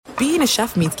being a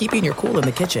chef means keeping your cool in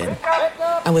the kitchen.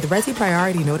 And with Resi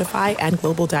Priority Notify and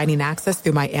Global Dining Access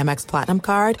through my Amex Platinum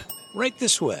card, right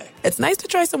this way. It's nice to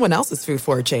try someone else's food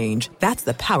for a change. That's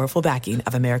the powerful backing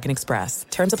of American Express.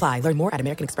 Terms apply. Learn more at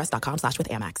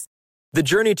americanexpress.com/withAmex. The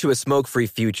journey to a smoke-free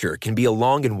future can be a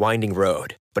long and winding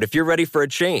road. But if you're ready for a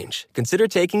change, consider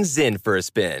taking Zyn for a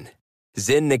spin.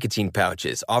 Zyn nicotine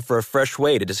pouches offer a fresh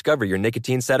way to discover your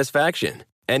nicotine satisfaction.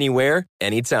 Anywhere,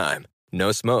 anytime.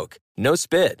 No smoke, no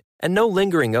spit, and no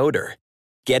lingering odor.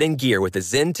 Get in gear with the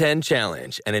Zyn 10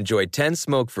 Challenge and enjoy 10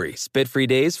 smoke-free, spit-free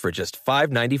days for just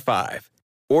 $5.95.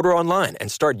 Order online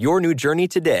and start your new journey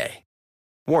today.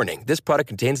 Warning, this product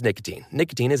contains nicotine.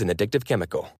 Nicotine is an addictive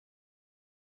chemical.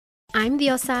 I'm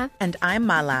Diosa. And I'm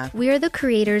Mala. We are the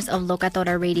creators of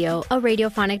Locatora Radio, a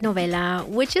radiophonic novela,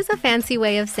 which is a fancy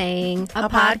way of saying a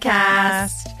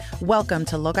podcast. Welcome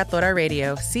to Locatora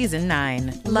Radio, Season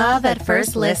 9. Love at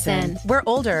first listen. We're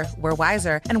older, we're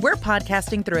wiser, and we're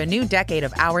podcasting through a new decade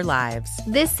of our lives.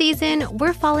 This season,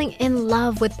 we're falling in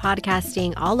love with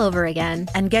podcasting all over again.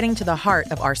 And getting to the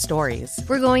heart of our stories.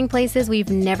 We're going places we've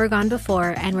never gone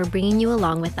before, and we're bringing you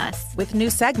along with us. With new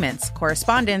segments,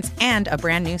 correspondence, and a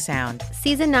brand new sound.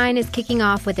 Season 9 is kicking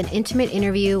off with an intimate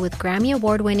interview with Grammy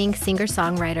Award-winning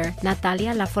singer-songwriter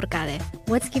Natalia Lafourcade.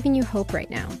 What's giving you hope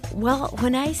right now? Well,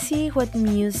 when I see what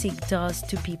music does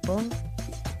to people,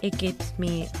 it gives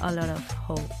me a lot of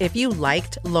hope. If you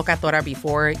liked Locatora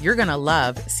before, you're going to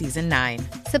love Season 9.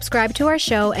 Subscribe to our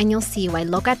show and you'll see why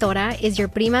Locatora is your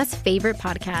prima's favorite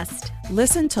podcast.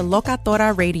 Listen to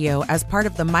Locatora Radio as part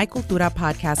of the My Cultura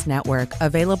Podcast Network,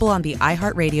 available on the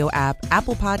iHeartRadio app,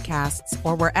 Apple Podcasts,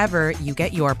 or wherever you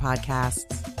get your podcasts.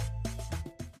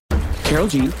 Karol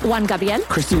G, Juan Gabriel,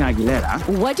 Christina Aguilera.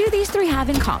 What do these three have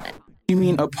in common? You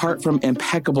mean apart from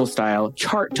impeccable style,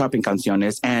 chart-topping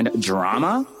canciones, and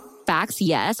drama? Facts,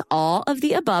 yes, all of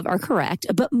the above are correct,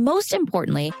 but most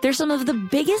importantly, they're some of the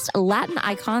biggest Latin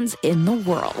icons in the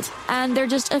world. And they're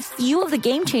just a few of the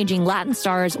game-changing Latin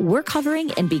stars we're covering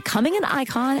in Becoming an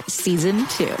Icon Season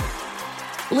 2.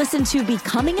 Listen to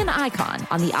Becoming an Icon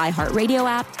on the iHeartRadio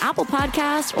app, Apple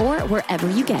Podcasts, or wherever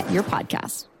you get your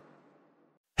podcasts.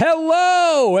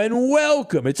 Hello and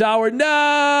welcome. It's hour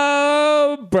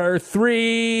number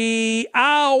 3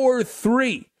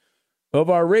 of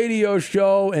our radio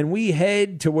show, and we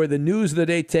head to where the news of the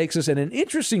day takes us, and an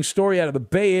interesting story out of the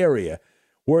Bay Area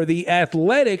where the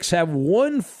Athletics have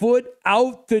 1 foot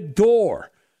out the door.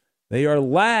 They are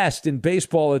last in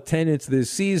baseball attendance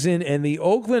this season, and the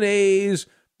Oakland A's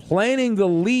planning to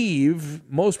leave,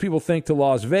 most people think, to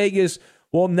Las Vegas.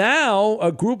 Well, now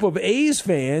a group of A's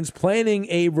fans planning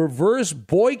a reverse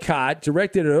boycott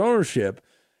directed at ownership.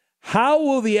 How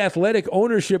will the Athletic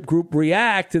ownership group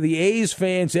react to the A's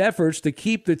fans' efforts to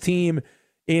keep the team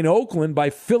in Oakland by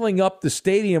filling up the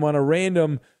stadium on a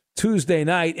random Tuesday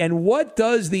night? And what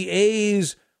does the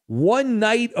A's one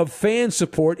night of fan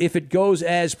support, if it goes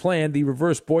as planned, the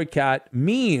reverse boycott,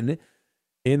 mean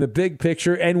in the big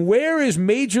picture? And where is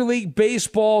Major League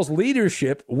Baseball's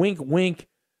leadership, wink, wink,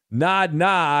 nod,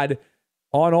 nod,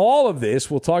 on all of this?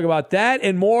 We'll talk about that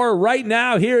and more right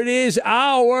now. Here it is,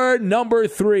 hour number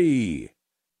 3.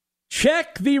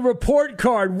 Check the report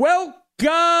card. Welcome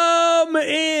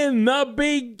in the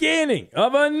beginning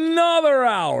of another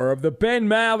hour of the Ben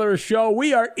Maller Show.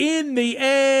 We are in the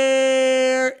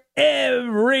air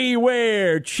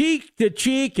everywhere, cheek to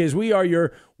cheek, as we are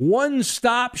your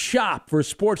one-stop shop for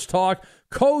sports talk,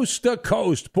 coast to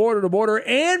coast, border to border,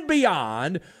 and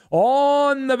beyond,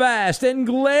 on the vast and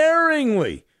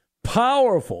glaringly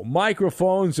powerful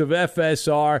microphones of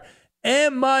FSR,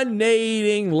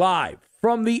 emanating live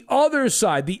from the other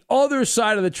side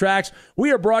of the tracks.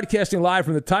 We are broadcasting live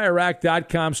from the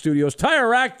TireRack.com studios.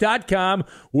 TireRack.com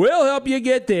will help you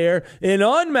get there. An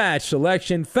unmatched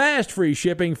selection, fast free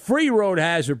shipping, free road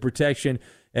hazard protection,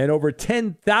 and over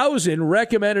 10,000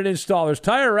 recommended installers.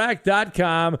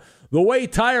 TireRack.com, the way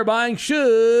tire buying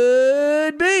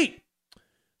should be.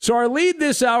 So our lead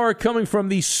this hour coming from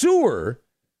the sewer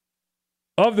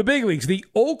of the big leagues, the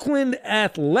Oakland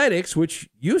Athletics, which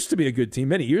used to be a good team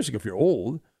many years ago if you're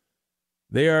old.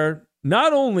 They are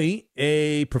not only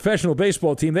a professional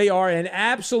baseball team, they are an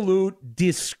absolute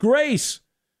disgrace,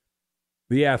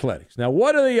 the Athletics. Now,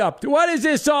 what are they up to? What is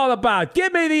this all about?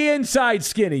 Give me the inside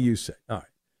skinny, you say. All right.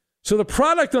 So the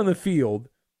product on the field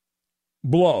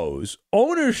blows.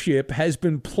 Ownership has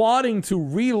been plotting to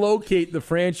relocate the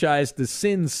franchise to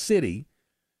Sin City.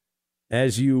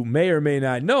 As you may or may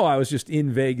not know, I was just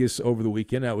in Vegas over the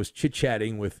weekend. I was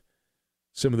chit-chatting with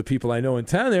some of the people I know in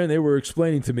town there, and they were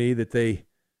explaining to me that the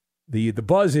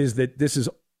buzz is that this is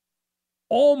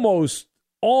almost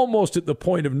at the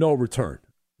point of no return.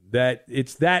 that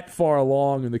it's that far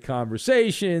along in the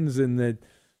conversations and that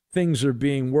things are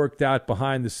being worked out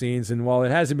behind the scenes. And while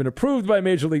it hasn't been approved by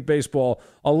Major League Baseball,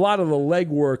 a lot of the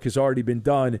legwork has already been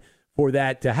done for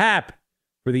that to happen,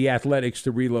 for the Athletics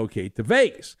to relocate to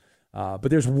Vegas. But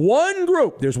there's one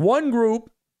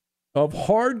group of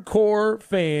hardcore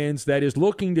fans that is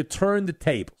looking to turn the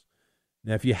tables.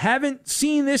 Now, if you haven't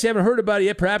seen this, you haven't heard about it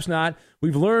yet, perhaps not,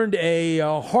 we've learned a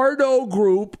hardo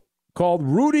group called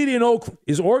Rooted in Oakland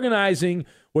is organizing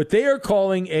what they are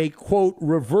calling a, quote,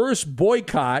 reverse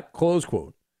boycott, close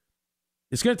quote.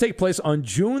 It's going to take place on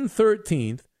June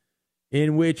 13th,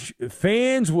 in which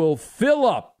fans will fill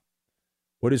up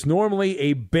what is normally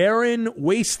a barren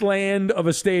wasteland of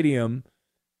a stadium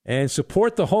and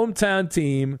support the hometown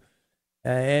team.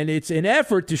 And it's an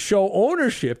effort to show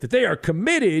ownership that they are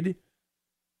committed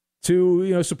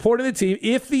to, supporting the team.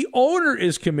 If the owner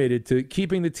is committed to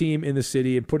keeping the team in the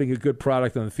city and putting a good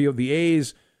product on the field, the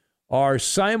A's are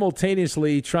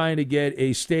simultaneously trying to get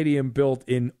a stadium built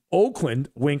in Oakland.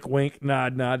 Wink, wink,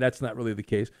 nod, nod. That's not really the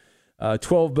case.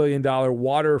 $12 billion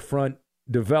waterfront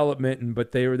development,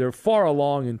 but they're far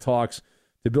along in talks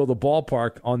to build a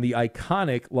ballpark on the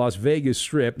iconic Las Vegas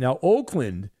Strip. Now,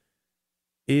 Oakland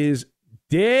is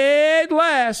dead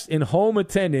last in home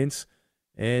attendance,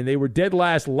 and they were dead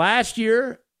last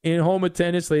year in home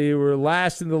attendance. They were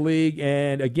last in the league,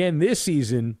 and again this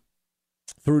season,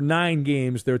 through 9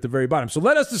 games, they're at the very bottom. So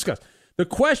let us discuss the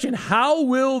question: how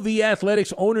will the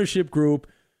Athletics ownership group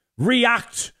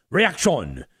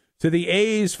reaction to the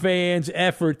A's fans'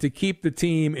 effort to keep the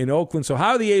team in Oakland? So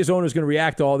how are the A's owners going to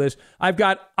react to all this? I've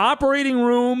got operating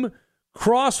room,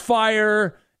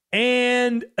 crossfire,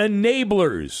 and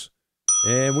enablers.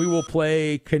 And we will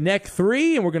play Connect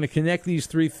 3, and we're going to connect these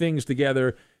 3 things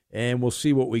together, and we'll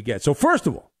see what we get. So first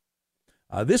of all,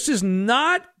 this is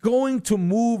not going to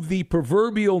move the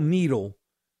proverbial needle.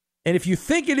 And if you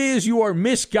think it is, you are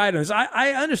misguided.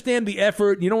 I understand the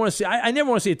effort. You don't want to see. I never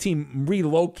want to see a team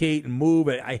relocate and move.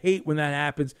 I hate when that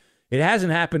happens. It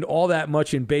hasn't happened all that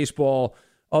much in baseball,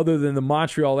 other than the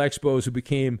Montreal Expos, who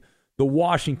became the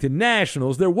Washington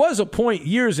Nationals. There was a point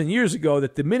years and years ago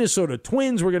that the Minnesota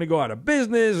Twins were going to go out of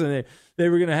business and they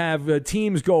were going to have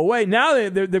teams go away. Now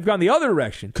they've gone the other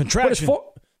direction. Contraction.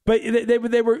 But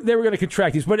they were going to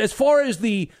contract these. But as far as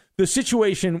the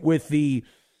situation with the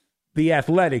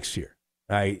Athletics here,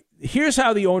 right? Here's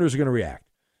how the owners are going to react.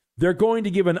 They're going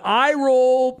to give an eye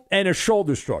roll and a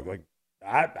shoulder shrug. Like,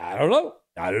 I don't know.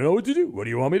 I don't know what to do. What do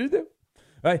you want me to do?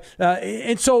 Right?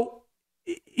 And so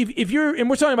if you're, and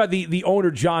we're talking about the owner,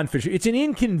 John Fisher, it's an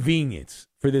inconvenience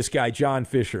for this guy, John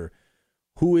Fisher,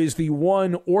 who is the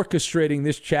one orchestrating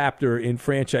this chapter in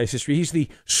franchise history. He's the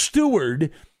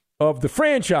steward of the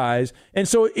franchise. And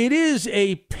so it is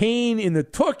a pain in the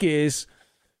tuchus.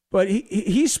 But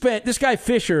this guy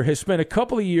Fisher has spent a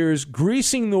couple of years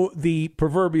greasing the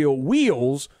proverbial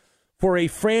wheels for a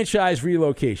franchise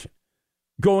relocation,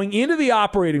 going into the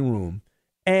operating room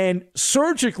and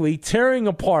surgically tearing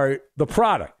apart the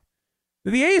product.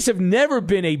 The A's have never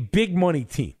been a big money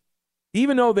team,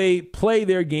 even though they play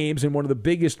their games in one of the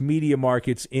biggest media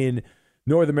markets in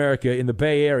North America, in the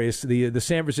Bay Area. So the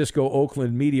San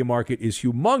Francisco-Oakland media market is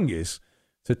humongous.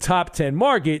 It's a top 10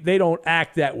 market. They don't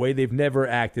act that way. They've never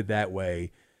acted that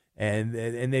way. And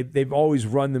they've always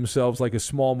run themselves like a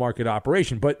small market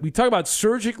operation. But we talk about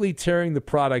surgically tearing the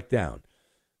product down.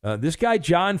 This guy,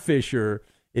 John Fisher,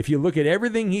 if you look at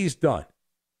everything he's done,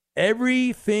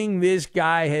 everything this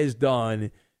guy has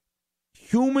done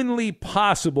humanly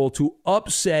possible to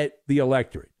upset the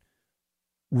electorate.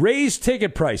 Raise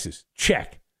ticket prices,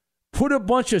 check. Put a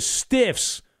bunch of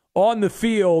stiffs on the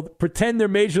field, pretend they're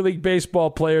Major League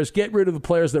Baseball players, get rid of the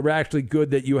players that were actually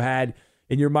good that you had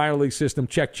in your minor league system,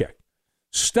 check.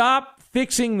 Stop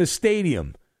fixing the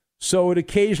stadium so it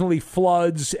occasionally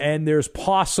floods and there's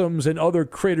possums and other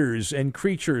critters and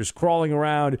creatures crawling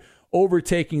around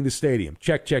overtaking the stadium.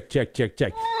 Check.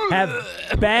 Have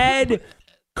bad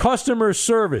customer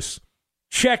service.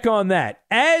 Check on that.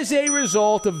 As a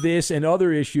result of this and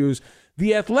other issues,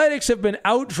 the Athletics have been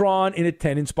outdrawn in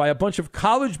attendance by a bunch of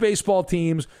college baseball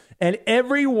teams, and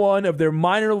every one of their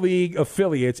minor league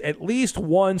affiliates, at least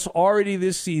once already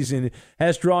this season,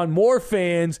 has drawn more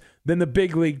fans than the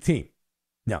big league team.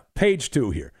 Now, page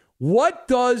 2 here. What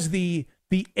does the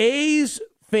A's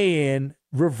fan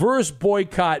reverse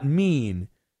boycott mean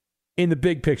in the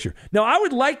big picture? Now, I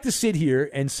would like to sit here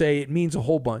and say it means a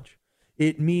whole bunch.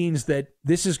 It means that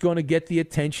this is going to get the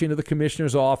attention of the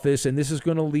commissioner's office, and this is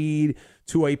going to lead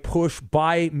to a push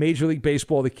by Major League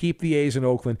Baseball to keep the A's in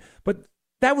Oakland. But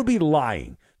that would be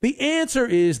lying. The answer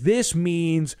is this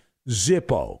means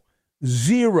Zippo.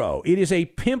 Zero. It is a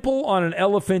pimple on an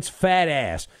elephant's fat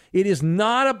ass. It is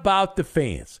not about the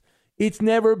fans. It's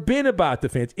never been about the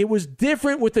fans. It was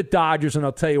different with the Dodgers, and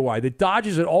I'll tell you why. The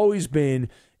Dodgers had always been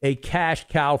a cash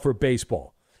cow for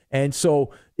baseball. And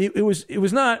so it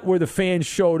was not where the fans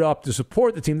showed up to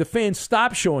support the team. The fans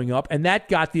stopped showing up, and that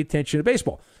got the attention of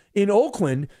baseball. In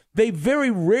Oakland, they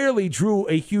very rarely drew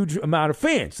a huge amount of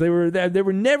fans. They were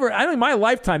never, I don't know, in my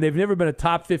lifetime, they've never been a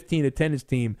top 15 attendance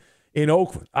team in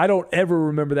Oakland. I don't ever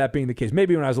remember that being the case.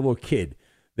 Maybe when I was a little kid,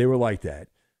 they were like that.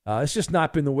 It's just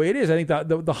not been the way it is. I think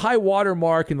the high water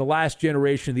mark in the last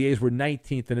generation of the A's were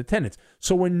 19th in attendance.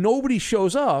 So when nobody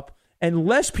shows up and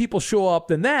less people show up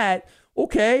than that,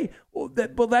 okay,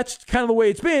 well, that's kind of the way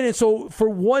it's been. And so for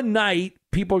one night,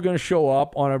 people are going to show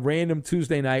up on a random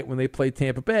Tuesday night when they play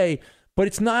Tampa Bay, but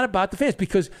it's not about the fans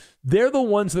because they're the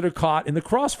ones that are caught in the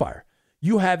crossfire.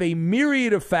 You have a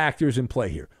myriad of factors in play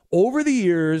here. Over the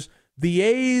years, the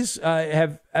A's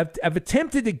have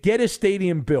attempted to get a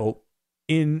stadium built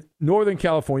in Northern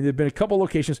California. There have been a couple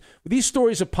locations. These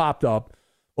stories have popped up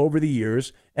over the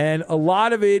years, and a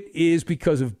lot of it is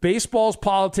because of baseball's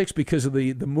politics, because of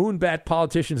the moonbat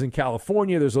politicians in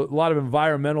California. There's a lot of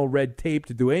environmental red tape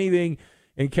to do anything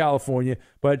in California.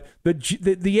 But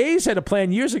the A's had a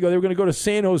plan years ago. They were going to go to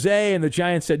San Jose, and the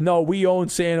Giants said, no, we own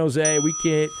San Jose.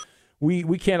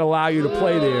 We can't allow you to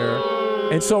play there.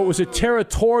 And so it was a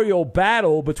territorial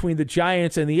battle between the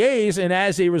Giants and the A's, and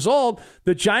as a result,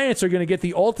 the Giants are going to get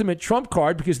the ultimate trump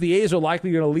card because the A's are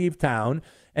likely going to leave town,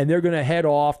 and they're going to head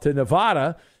off to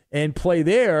Nevada and play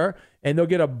there, and they'll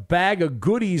get a bag of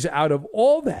goodies out of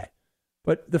all that.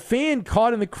 But the fan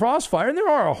caught in the crossfire, and there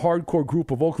are a hardcore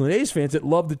group of Oakland A's fans that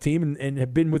love the team and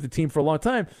have been with the team for a long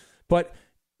time, but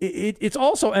it's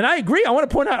also, and I agree, I want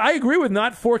to point out, I agree with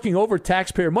not forking over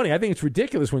taxpayer money. I think it's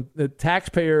ridiculous when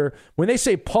they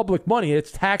say public money,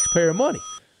 it's taxpayer money.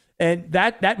 And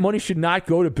that money should not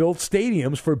go to build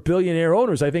stadiums for billionaire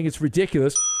owners. I think it's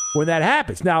ridiculous when that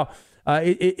happens. Now,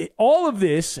 all of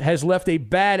this has left a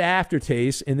bad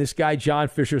aftertaste in this guy John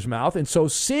Fisher's mouth. And so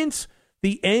since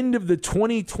the end of the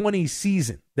 2020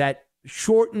 season, that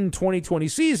shortened 2020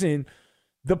 season,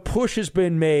 the push has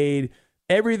been made.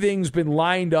 Everything's been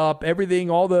lined up.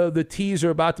 All the T's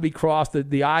are about to be crossed,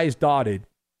 the I's dotted.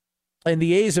 And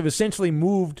the A's have essentially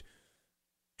moved,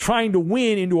 trying to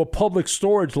win, into a public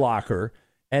storage locker,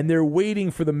 and they're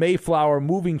waiting for the Mayflower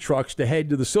moving trucks to head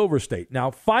to the Silver State.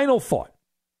 Now, final thought.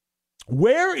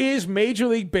 Where is Major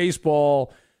League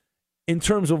Baseball in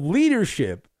terms of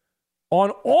leadership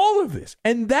on all of this?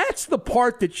 And that's the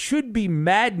part that should be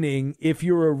maddening if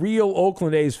you're a real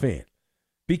Oakland A's fan.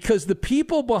 Because the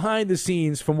people behind the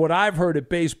scenes, from what I've heard at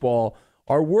baseball,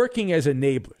 are working as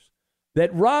enablers.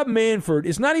 That Rob Manfred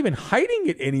is not even hiding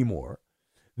it anymore.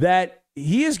 That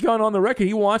he has gone on the record.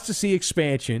 He wants to see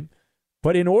expansion.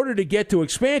 But in order to get to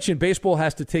expansion, baseball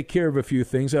has to take care of a few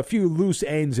things, a few loose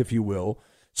ends, if you will.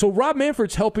 So Rob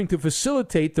Manfred's helping to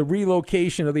facilitate the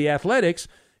relocation of the Athletics.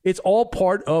 It's all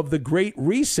part of the great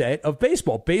reset of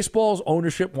baseball. Baseball's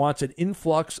ownership wants an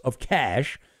influx of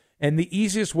cash. And the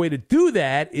easiest way to do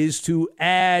that is to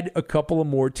add a couple of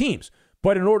more teams.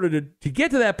 But in order to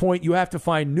get to that point, you have to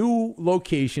find new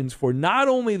locations for not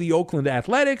only the Oakland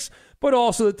Athletics, but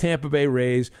also the Tampa Bay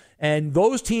Rays. And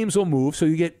those teams will move. So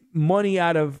you get money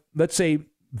out of, let's say,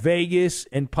 Vegas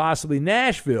and possibly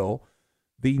Nashville,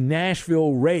 the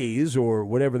Nashville Rays, or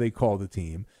whatever they call the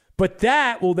team. But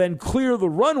that will then clear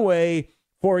the runway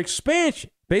for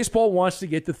expansion. Baseball wants to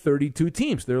get to 32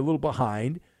 teams. They're a little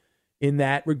behind in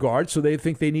that regard, so they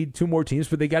think they need two more teams,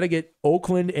 but they got to get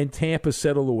Oakland and Tampa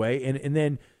settled away, and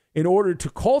then in order to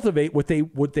cultivate what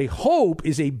they hope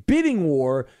is a bidding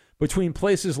war between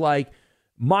places like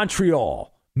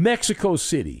Montreal, Mexico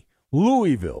City,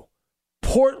 Louisville,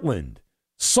 Portland,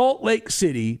 Salt Lake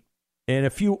City, and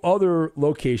a few other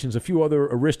locations, a few other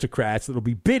aristocrats that will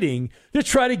be bidding to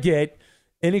try to get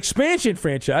an expansion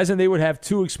franchise, and they would have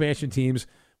two expansion teams,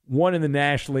 one in the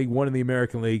National League, one in the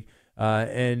American League.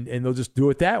 And they'll just do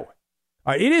it that way.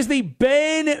 All right, it is the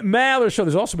Ben Maller Show.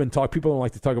 There's also been talk, people don't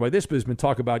like to talk about this, but there's been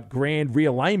talk about grand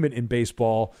realignment in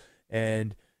baseball,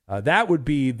 and that would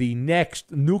be the next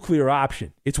nuclear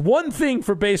option. It's one thing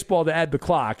for baseball to add the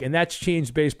clock, and that's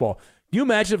changed baseball. Can you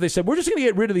imagine if they said, we're just going to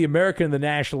get rid of the American and the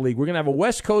National League. We're going to have a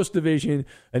West Coast division,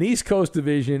 an East Coast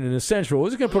division, and a Central. We're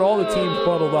just going to put all the teams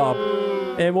bundled up.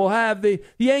 And we'll have the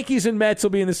Yankees and Mets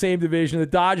will be in the same division. The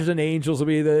Dodgers and Angels will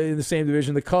be in the same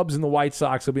division. The Cubs and the White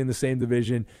Sox will be in the same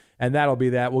division. And that'll be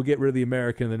that. We'll get rid of the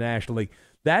American and the National League.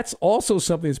 That's also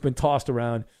something that's been tossed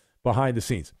around behind the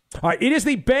scenes. All right, it is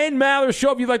the Ben Maller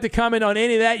Show. If you'd like to comment on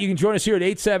any of that, you can join us here at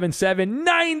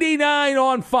 877-99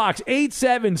 on Fox.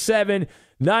 877-99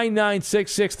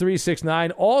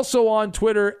 996-6369. Also on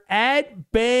Twitter,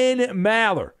 at Ben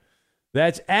Maller.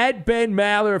 That's at Ben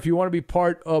Maller. If you want to be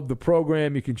part of the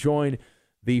program, you can join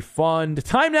the fund.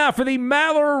 Time now for the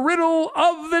Maller Riddle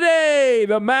of the Day.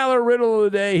 The Maller Riddle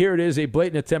of the Day. Here it is, a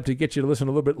blatant attempt to get you to listen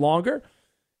a little bit longer.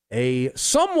 A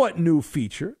somewhat new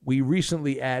feature we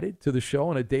recently added to the show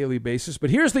on a daily basis. But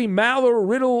here's the Maller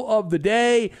Riddle of the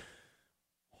Day.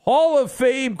 Hall of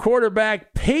Fame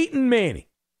quarterback Peyton Manning,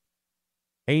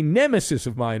 a nemesis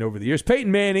of mine over the years.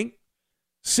 Peyton Manning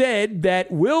said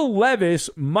that Will Levis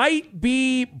might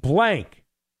be blank.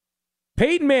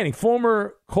 Peyton Manning,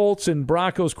 former Colts and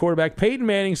Broncos quarterback, Peyton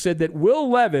Manning said that Will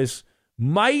Levis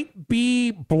might be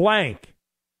blank.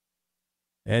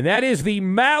 And that is the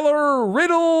Maller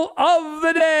Riddle of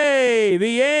the Day.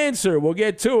 The answer, we'll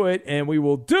get to it, and we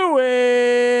will do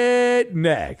it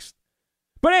next.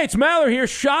 But hey, it's Maller here.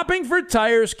 Shopping for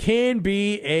tires can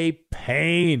be a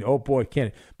pain. Oh, boy, can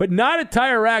it. But not at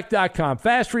TireRack.com.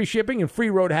 Fast free shipping and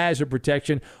free road hazard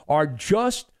protection are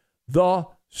just the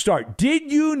start.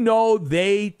 Did you know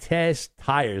they test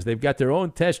tires? They've got their own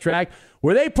test track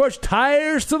where they push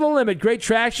tires to the limit. Great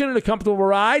traction and a comfortable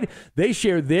ride. They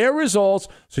share their results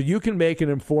so you can make an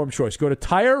informed choice. Go to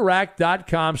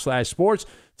TireRack.com/sports.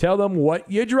 Tell them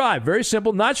what you drive. Very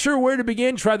simple. Not sure where to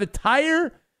begin? Try the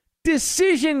Tire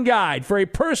Decision Guide for a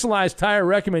personalized tire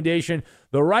recommendation.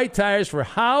 The right tires for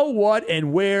how, what,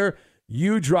 and where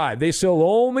you drive. They sell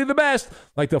only the best,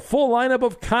 like the full lineup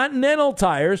of Continental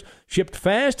tires, shipped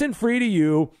fast and free to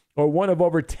you, or one of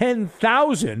over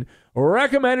 10,000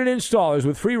 recommended installers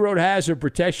with free road hazard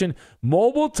protection.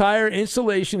 Mobile tire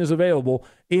installation is available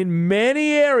in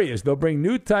many areas. They'll bring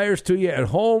new tires to you at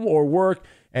home or work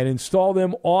and install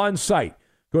them on site.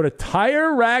 Go to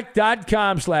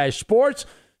TireRack.com/sports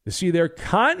to see their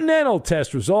Continental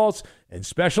test results and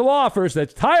special offers.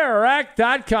 That's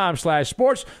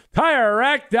TireRack.com/sports.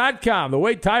 TireRack.com, the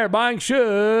way tire buying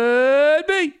should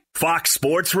be. Fox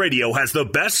Sports Radio has the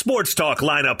best sports talk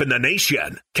lineup in the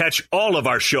nation. Catch all of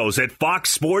our shows at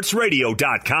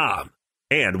foxsportsradio.com.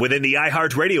 And within the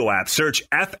iHeartRadio app, search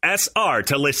FSR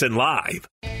to listen live.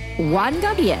 Juan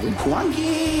Gabriel.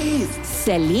 Juanquis.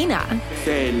 Selena.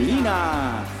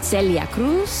 Selena. Celia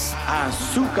Cruz.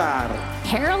 Azúcar.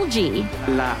 Harold G.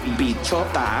 La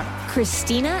Bichota.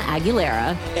 Christina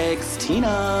Aguilera.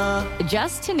 Ex-Tina.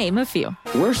 Just to name a few.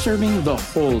 We're serving the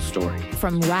whole story.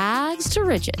 From rags to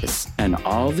riches. And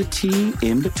all the tea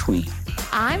in between.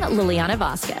 I'm Liliana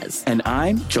Vasquez. And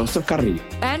I'm Joseph Carrillo.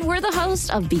 And we're the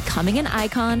host of Becoming an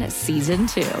Icon Season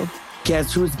 2.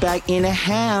 Guess who's back in the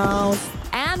house?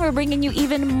 And we're bringing you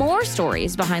even more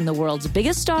stories behind the world's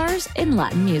biggest stars in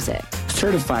Latin music.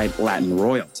 Certified Latin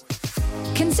royalty.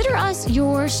 Consider us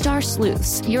your star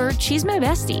sleuths, your chisme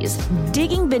besties,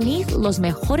 digging beneath los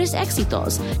mejores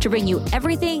éxitos to bring you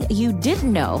everything you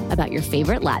didn't know about your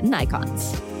favorite Latin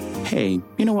icons. Hey,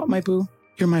 you know what, my boo?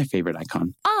 You're my favorite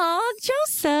icon. Aw,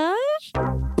 Joseph.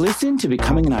 Listen to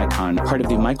Becoming an Icon, part of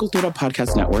the Michael Dura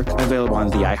Podcast Network, available on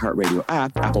the iHeartRadio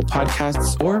app, Apple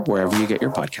Podcasts, or wherever you get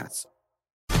your podcasts.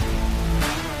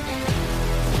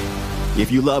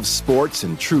 If you love sports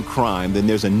and true crime, then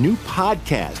there's a new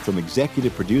podcast from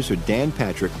executive producer Dan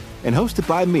Patrick and hosted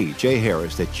by me, Jay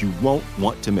Harris, that you won't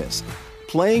want to miss.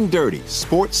 Playing Dirty: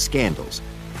 Sports Scandals.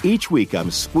 Each week,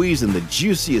 I'm squeezing the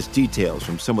juiciest details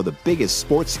from some of the biggest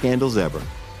sports scandals ever.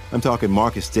 I'm talking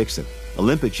Marcus Dixon,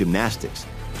 Olympic gymnastics,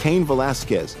 Cain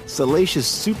Velasquez, salacious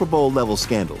Super Bowl-level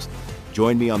scandals.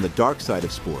 Join me on the dark side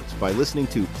of sports by listening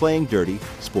to Playing Dirty: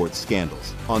 Sports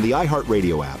Scandals on the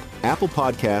iHeartRadio app, Apple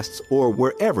Podcasts, or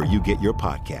wherever you get your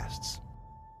podcasts.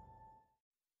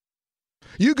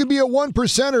 You could be a one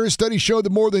percenter. Studies show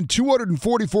that more than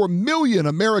 244 million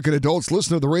American adults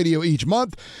listen to the radio each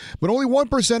month, but only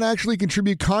 1% actually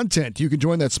contribute content. You can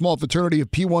join that small fraternity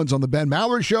of P1s on the Ben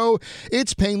Maller Show.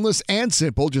 It's painless and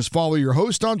simple. Just follow your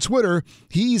host on Twitter.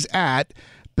 He's at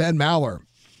Ben Maller.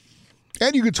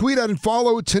 And you can tweet out and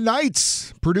follow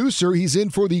tonight's producer. He's in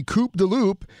for the Coupe de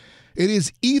Loop. It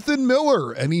is Ethan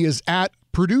Miller, and he is at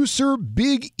Producer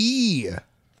Big E.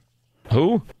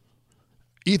 Who?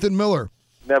 Ethan Miller.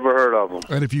 Never heard of him.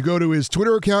 And if you go to his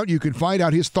Twitter account, you can find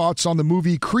out his thoughts on the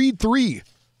movie Creed 3.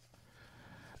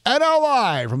 And now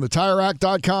live from the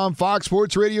TireRack.com Fox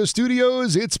Sports Radio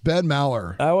studios, it's Ben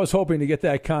Maller. I was hoping to get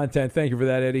that content. Thank you for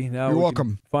that, Eddie. Now you're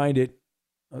welcome. Find it.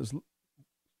 I was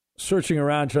searching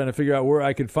around trying to figure out where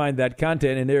I could find that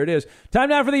content, and there it is. Time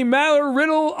now for the Maller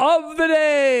Riddle of the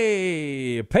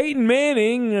Day. Peyton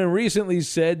Manning recently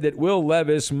said that Will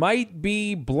Levis might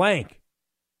be blank.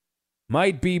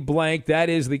 Might be blank. That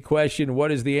is the question.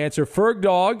 What is the answer? Ferg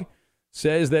Dog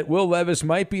says that Will Levis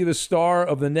might be the star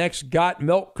of the next Got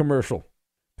Milk commercial.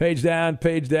 Page down.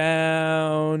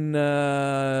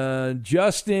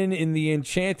 Justin in the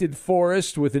Enchanted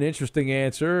Forest with an interesting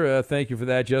answer. Thank you for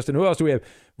that, Justin. Who else do we have?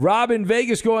 Rob in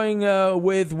Vegas going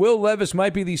with Will Levis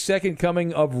might be the second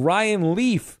coming of Ryan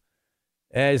Leaf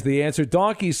as the answer.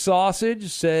 Donkey Sausage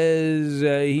says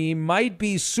he might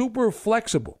be super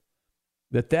flexible.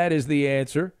 That is the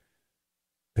answer.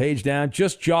 Page down.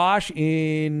 Just Josh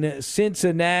in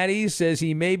Cincinnati says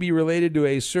he may be related to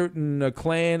a certain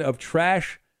clan of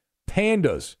trash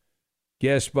pandas.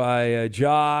 Guessed by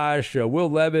Josh. Will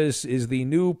Levis is the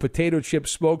new potato chip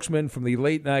spokesman from the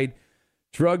late night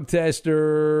drug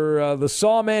tester. The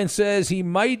Sawman says he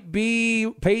might be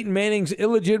Peyton Manning's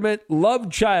illegitimate love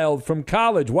child from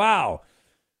college. Wow.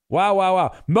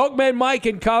 Milkman Mike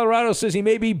in Colorado says he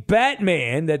may be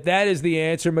Batman. That is the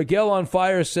answer. Miguel on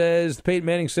Fire says Peyton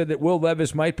Manning said that Will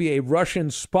Levis might be a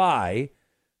Russian spy.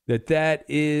 That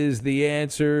is the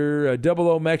answer.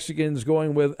 00 Mexicans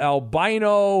going with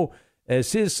albino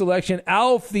as his selection.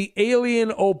 Alf the Alien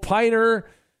Opiner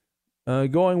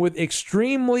going with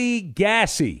extremely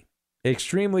gassy.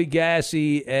 Extremely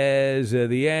gassy as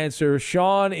the answer.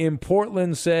 Sean in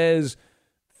Portland says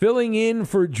filling in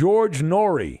for George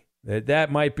Norrie.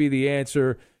 That might be the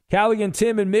answer. Callaghan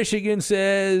Tim in Michigan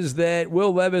says that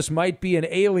Will Levis might be an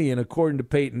alien, according to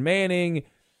Peyton Manning.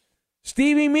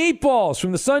 Stevie Meatballs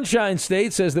from the Sunshine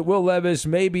State says that Will Levis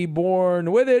may be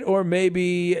born with it, or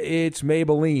maybe it's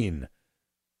Maybelline.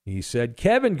 He said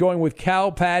Kevin going with Cow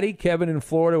Patty. Kevin in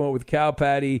Florida went with Cow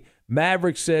Patty.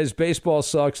 Maverick says baseball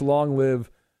sucks. Long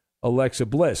live Alexa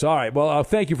Bliss. All right, well,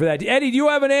 thank you for that. Eddie, do you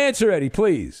have an answer, Eddie,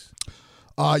 please?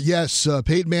 Yes,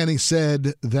 Peyton Manning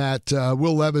said that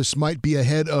Will Levis might be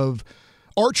ahead of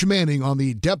Arch Manning on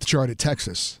the depth chart at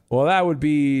Texas. Well, that would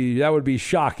be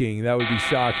shocking. That would be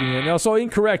shocking. And also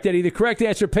incorrect, Eddie. The correct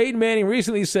answer, Peyton Manning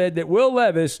recently said that Will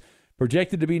Levis,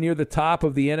 projected to be near the top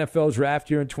of the NFL draft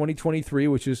year in 2023,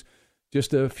 which is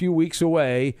just a few weeks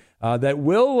away, that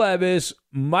Will Levis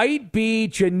might be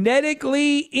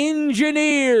genetically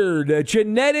engineered to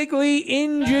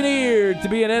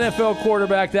be an NFL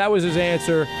quarterback. That was his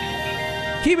answer.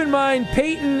 Keep in mind,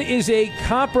 Peyton is a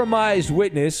compromised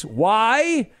witness.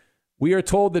 Why? We are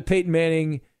told that Peyton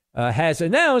Manning has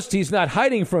announced, he's not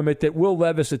hiding from it, that Will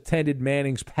Levis attended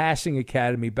Manning's passing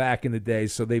academy back in the day,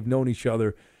 so they've known each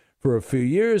other for a few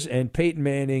years, and Peyton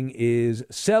Manning is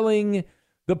selling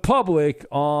the public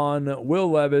on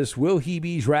Will Levis. Will he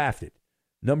be drafted?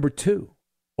 Number 2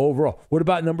 overall. What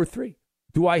about number 3?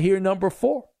 Do I hear number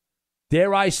 4?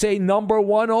 Dare I say number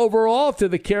 1 overall to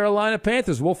the Carolina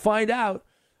Panthers? We'll find out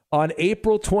on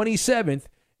April 27th,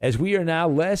 as we are now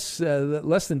less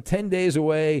than 10 days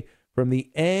away from the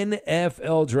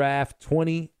NFL Draft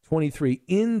 2023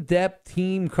 in-depth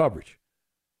team coverage.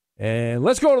 And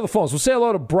let's go to the phones. We'll say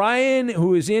hello to Brian,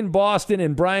 who is in Boston,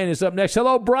 and Brian is up next.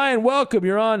 Hello, Brian. Welcome.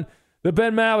 You're on the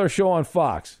Ben Maller Show on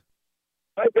Fox.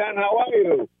 Hi, Ben. How are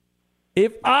you?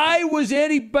 If I was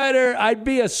any better, I'd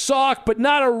be a Sox, but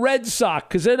not a Red Sox,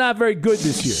 because they're not very good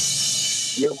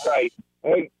this year. You're right.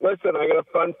 Hey, listen, I got a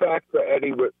fun fact for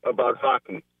Eddie about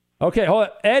hockey. Okay, hold on.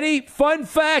 Eddie, fun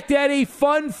fact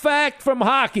from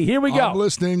hockey. Here we go. I'm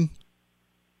listening.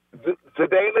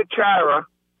 Zdeno Chara,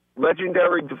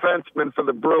 legendary defenseman for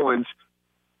the Bruins,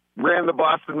 ran the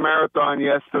Boston Marathon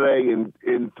yesterday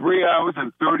in 3 hours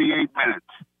and 38 minutes.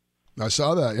 I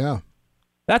saw that, yeah.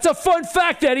 That's a fun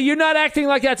fact, Eddie. You're not acting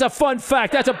like that's a fun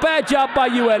fact. That's a bad job by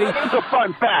you, Eddie. That's a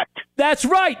fun fact. That's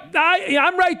right.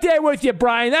 I'm right there with you,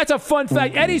 Brian. That's a fun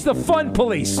fact. Eddie's the fun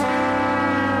police.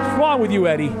 What's wrong with you,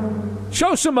 Eddie?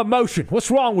 Show some emotion. What's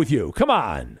wrong with you? Come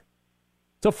on.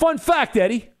 It's a fun fact,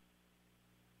 Eddie.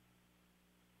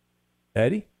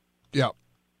 Eddie? Yeah.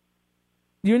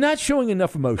 You're not showing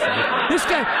enough emotion. This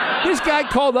guy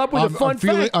called up with a fun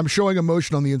fact. I'm showing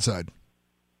emotion on the inside.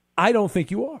 I don't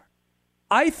think you are.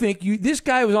 I think this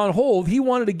guy was on hold. He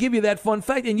wanted to give you that fun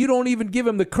fact, and you don't even give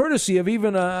him the courtesy of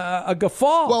even a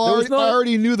guffaw. Well, I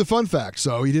already knew the fun fact,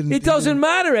 so he didn't. It doesn't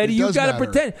matter, Eddie. You've got to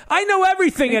pretend. I know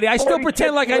everything, Eddie. I still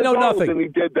pretend like I know nothing. And he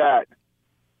did that.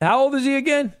 How old is he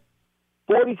again?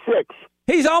 46.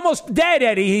 He's almost dead,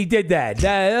 Eddie. He did that.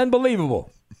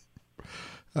 Unbelievable.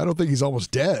 I don't think he's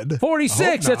almost dead.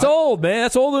 46. That's old, man.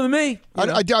 That's older than me.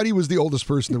 I doubt he was the oldest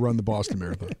person to run the Boston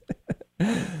Marathon.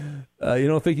 You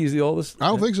don't think he's the oldest? I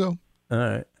don't think so. All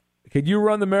right. Could you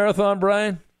run the marathon,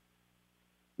 Brian?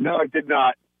 No, I did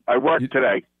not. I worked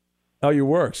today. Oh, you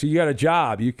work. So you got a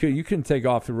job. You couldn't take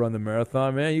off to run the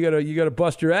marathon, man. You got to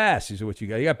bust your ass. Is what you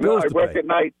got. You got bills to pay. I work at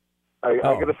night. I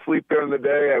got to sleep during the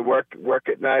day. I work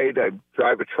at night. I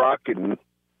drive a truck, and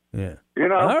yeah. You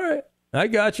know. All right. I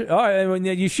got you. All right, and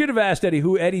you should have asked Eddie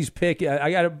who Eddie's pick.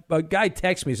 I got a guy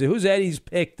text me, said, who's Eddie's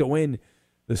pick to win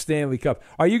the Stanley Cup?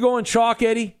 Are you going chalk,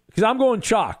 Eddie? Because I'm going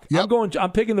chalk. Yep.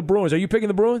 I'm picking the Bruins. Are you picking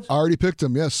the Bruins? I already picked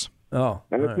them, yes. Oh.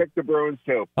 I'm going to pick the Bruins,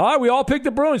 too. All right, we all picked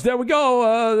the Bruins. There we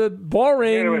go.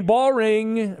 Boring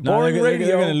radio.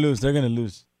 They're going to lose. They're going to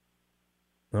lose.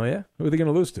 Oh, yeah? Who are they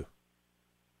going to lose to?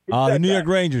 The New York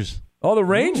Rangers. Oh, the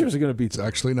Rangers are going to beat them. It's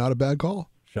actually not a bad call.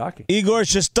 Shocking. Igor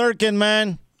Shesterkin,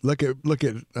 man. Look at,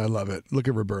 I love it. Look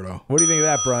at Roberto. What do you think of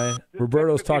that, Brian?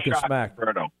 Roberto's talking smack.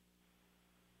 Roberto.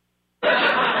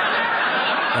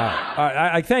 All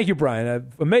right. I thank you,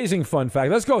 Brian. Amazing fun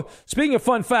fact. Let's go. Speaking of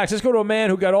fun facts, let's go to a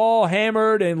man who got all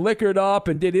hammered and liquored up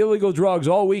and did illegal drugs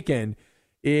all weekend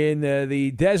in the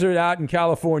desert out in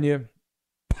California.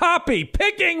 Poppy,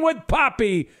 picking with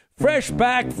Poppy, fresh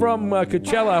back from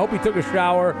Coachella. I hope he took a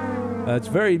shower. It's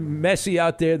very messy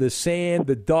out there, the sand,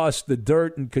 the dust, the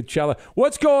dirt in Coachella.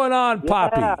 What's going on,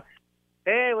 Poppy? Yeah.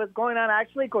 Hey, what's going on?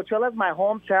 Actually, Coachella's my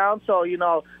hometown, so,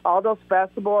 all those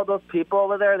festivals, those people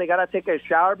over there, they got to take a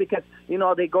shower because,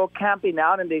 they go camping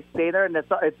out and they stay there, and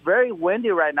it's very windy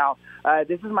right now.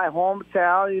 This is my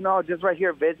hometown, just right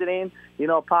here visiting.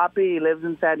 Poppy lives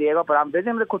in San Diego, but I'm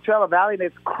visiting the Coachella Valley, and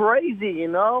it's crazy,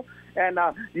 And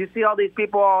you see all these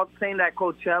people all saying that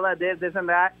Coachella, this and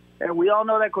that. And we all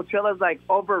know that Coachella is,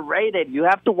 overrated. You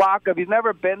have to walk. If you've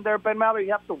never been there, Ben Maller,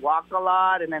 you have to walk a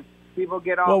lot, and then people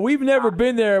get off. Well, we've never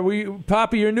been there.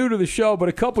 Poppy, you're new to the show, but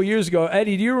a couple years ago,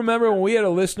 Eddie, do you remember when we had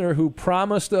a listener who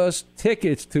promised us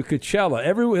tickets to Coachella?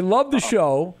 Everyone loved the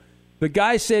show. The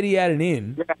guy said he had an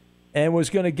in and was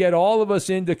going to get all of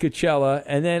us into Coachella.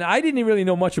 And then I didn't really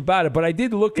know much about it, but I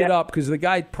did look it up because the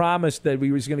guy promised that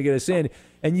he was going to get us in.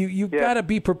 And you've got to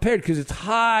be prepared because it's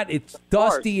hot, it's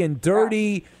dusty and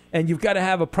dirty. And you've got to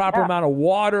have a proper amount of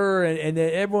water, and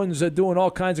everyone's doing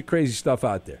all kinds of crazy stuff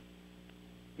out there.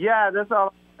 Yeah, there's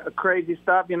all crazy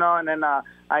stuff, and then I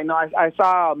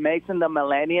saw Mason the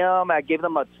Millennium. I gave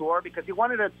them a tour because he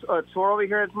wanted a tour over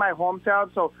here. It's my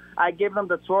hometown, so I gave them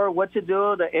the tour, what to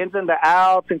do, the ins and the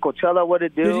outs, and Coachella, what to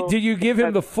do. Did you give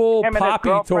him the full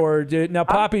Poppy tour?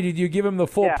 Poppy, did you give him the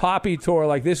full Poppy tour?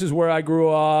 Like, this is where I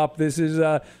grew up. This is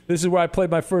where I played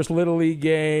my first Little League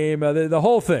game. The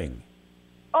whole thing.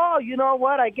 Oh, you know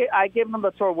what? I gave them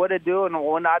the tour what to do and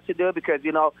what not to do because,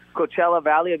 Coachella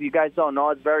Valley, if you guys don't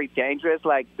know, it's very dangerous.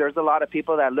 Like, there's a lot of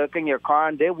people that look in your car,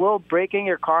 and they will break in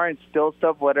your car and steal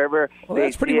stuff, whatever. Well,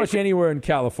 that's pretty much anywhere in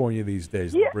California these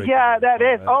days. Yeah, that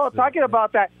is. Talking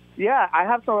about that, yeah, I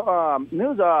have some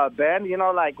news, Ben.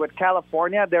 With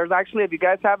California, there's actually, if you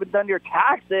guys haven't done your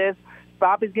taxes,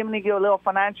 Poppy's giving you a little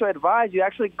financial advice. You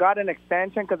actually got an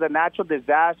extension because of natural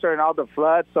disaster and all the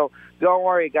floods. So don't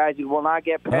worry, guys. You will not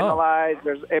get penalized.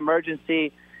 There's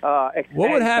emergency extension. What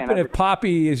would happen if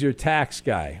Poppy is your tax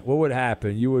guy? What would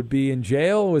happen? You would be in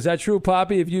jail? Was that true,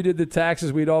 Poppy? If you did the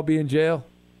taxes, we'd all be in jail?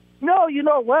 No, you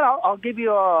know what? I'll give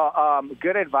you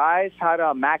good advice how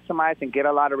to maximize and get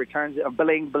a lot of returns.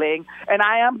 Bling, bling. And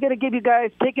I am going to give you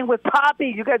guys picking with Poppy.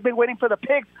 You guys been waiting for the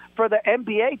picks for the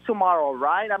NBA tomorrow,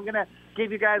 right? I'm going to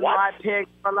give you guys my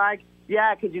picks for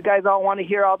because you guys all want to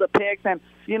hear all the picks. And,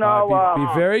 be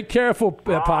very careful,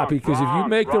 Poppy, because if you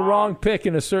make the wrong pick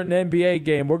in a certain NBA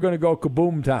game, we're going to go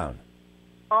kaboom town.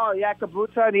 Oh yeah,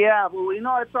 Kabuta. Yeah,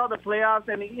 it's all the playoffs,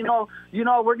 and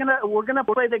we're gonna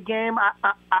play the game.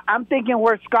 I'm thinking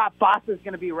where Scott Foster is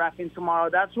gonna be reffing tomorrow.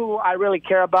 That's who I really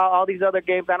care about. All these other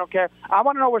games, I don't care. I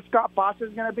want to know where Scott Foster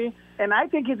is gonna be, and I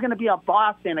think he's gonna be on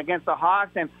Boston against the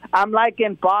Hawks. And I'm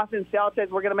liking Boston Celtics.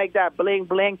 We're gonna make that bling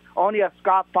bling. Only a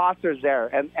Scott Foster's there,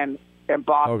 and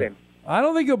Boston. Okay. I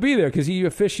don't think he'll be there because he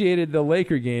officiated the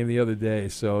Laker game the other day.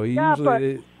 So he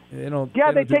usually.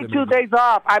 They take 2 days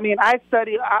off. I mean,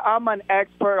 I'm an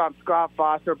expert on Scott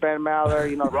Foster, Ben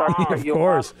Maller. Of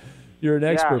course. You're an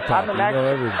expert, Poppy. I'm an expert.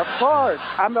 Everything. Of course.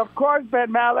 I'm, of course, Ben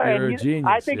Maller. You're a genius,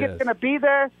 I think it's going to be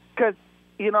there because,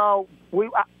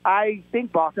 I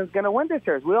think Boston's going to win this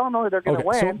series. We all know they're going to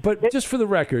win. But just for the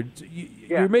record,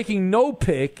 you're making no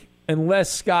pick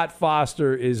unless Scott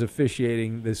Foster is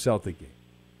officiating the Celtic game.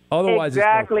 Otherwise,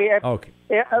 exactly. It's okay.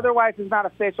 Otherwise, it's not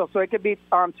official. So it could be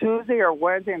on Tuesday or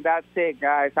Wednesday, and that's it,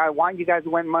 guys. I want you guys to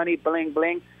win money. Bling,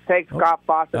 bling. Take Scott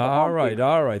Foster. All right.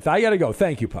 I got to go.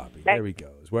 Thank you, Poppy. There he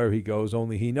goes. Where he goes,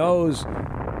 only he knows.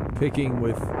 Picking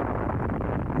with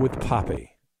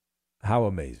Poppy. How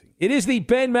amazing. It is the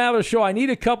Ben Maller Show. I need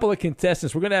a couple of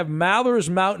contestants. We're going to have Maller's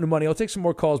Mountain of Money. I'll take some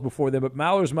more calls before then, but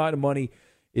Maller's Mountain of Money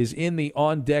is in the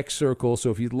on-deck circle. So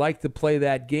if you'd like to play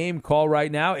that game, call right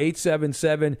now,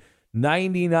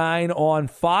 877-99 on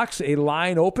Fox. A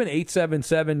line open,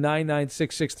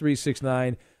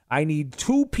 877-996-6369. I need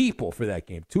 2 people for that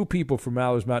game. 2 people for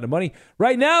Maller's Mountain of Money.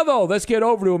 Right now, though, let's get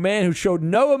over to a man who showed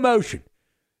no emotion.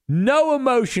 No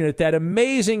emotion at that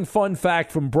amazing fun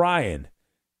fact from Brian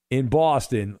in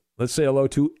Boston. Let's say hello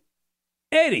to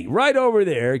Eddie right over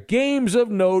there. Games of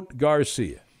Note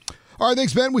Garcia. All right,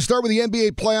 thanks, Ben. We start with the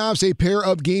NBA playoffs, a pair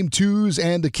of Game 2s,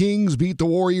 and the Kings beat the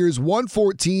Warriors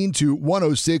 114-106.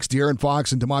 De'Aaron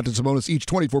Fox and Domantas Sabonis each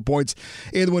 24 points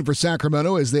in the win for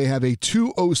Sacramento as they have a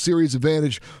 2-0 series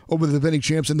advantage over the defending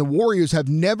champs. And the Warriors have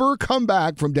never come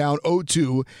back from down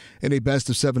 0-2 in a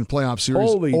best-of-7 playoff series.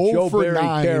 Holy Joe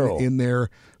Barry Carroll. In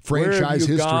their franchise Where have you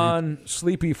history. Gone,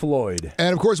 Sleepy Floyd?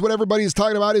 And, of course, what everybody is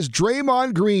talking about is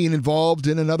Draymond Green involved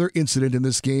in another incident in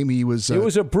this game. It was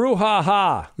a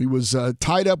brouhaha. He was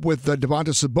tied up with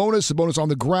Domantas Sabonis. Sabonis on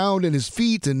the ground and his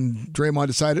feet, and Draymond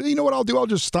decided, you know what I'll do? I'll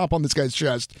just stomp on this guy's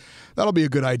chest. That'll be a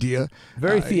good idea.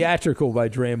 Very theatrical by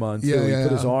Draymond, too. Yeah, he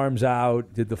put his arms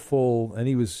out, did the full, and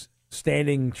he was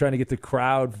standing, trying to get the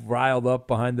crowd riled up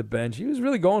behind the bench. He was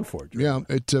really going for it. Yeah,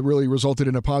 it really resulted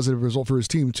in a positive result for his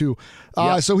team, too.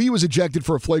 So he was ejected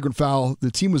for a flagrant foul.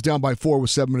 The team was down by 4 with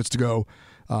 7 minutes to go.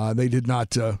 They did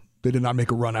not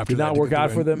make a run after that. Did not work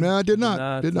out for them? No, it did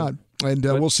not. Did not. And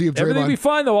we'll see if Draymond... Everything will be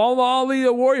fine, though. All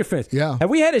the Warrior fans. Yeah. Have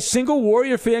we had a single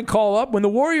Warrior fan call up? When the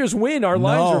Warriors win, our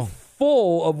lines are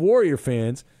full of Warrior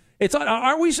fans.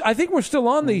 Aren't we? I think we're still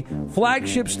on the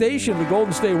flagship station, the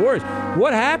Golden State Warriors.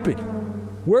 What happened?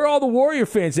 Where are all the Warrior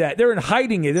fans at? They're in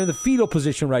hiding. They're in the fetal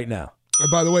position right now.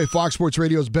 By the way, Fox Sports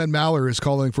Radio's Ben Maller is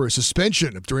calling for a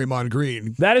suspension of Draymond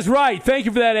Green. That is right. Thank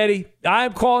you for that, Eddie.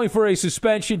 I'm calling for a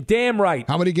suspension. Damn right.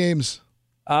 How many games?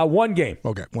 1 game.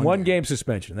 Okay. One game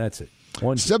suspension. That's it.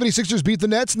 76ers beat the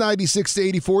Nets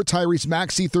 96-84. Tyrese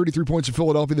Maxey, 33 points in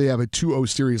Philadelphia. They have a 2-0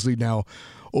 series lead now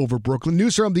over Brooklyn.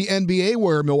 News from the NBA,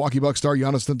 where Milwaukee Bucks star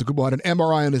Giannis Antetokounmpo had an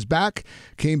MRI on his back,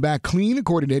 came back clean,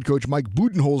 according to head coach Mike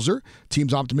Budenholzer.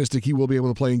 Team's optimistic he will be able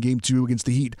to play in Game 2 against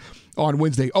the Heat on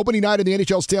Wednesday. Opening night in the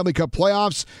NHL Stanley Cup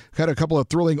playoffs. Had a couple of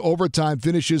thrilling overtime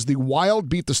finishes. The Wild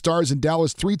beat the Stars in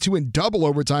Dallas 3-2 in double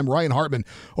overtime. Ryan Hartman,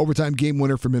 overtime game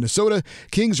winner for Minnesota.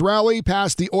 Kings rally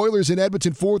past the Oilers in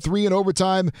Edmonton 4-3 in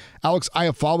overtime. Alex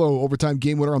Iafallo, overtime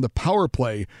game winner on the power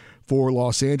play for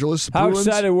Los Angeles. How Bruins.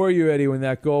 excited were you, Eddie, when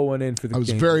that goal went in for the Kings?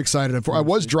 I was very excited. I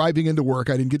was driving into work.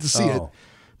 I didn't get to see it,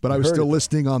 but I was still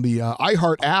listening on the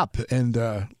iHeart app, and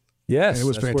yes, it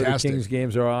was that's fantastic. Where the Kings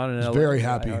games are on. And very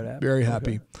happy. Very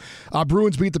happy.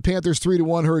 Bruins beat the Panthers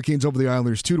 3-1. Hurricanes over the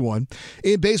Islanders 2-1.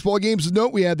 In baseball games of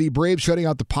note, we had the Braves shutting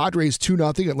out the Padres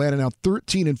 2-0. Atlanta now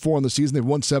 13-4 on the season. They've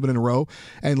won 7 in a row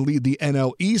and lead the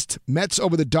NL East. Mets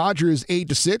over the Dodgers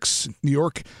 8-6. New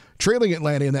York trailing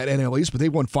Atlanta in that NL East, but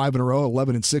they've won 5 in a row,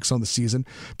 11-6 on the season.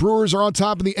 Brewers are on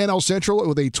top in the NL Central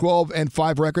with a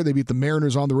 12-5 record. They beat the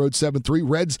Mariners on the road 7-3.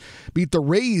 Reds beat the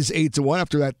Rays 8-1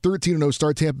 after that 13-0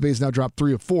 start. Tampa Bay's now dropped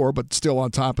 3 of 4, but still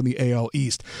on top in the AL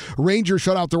East. Rangers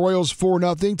shut out the Royals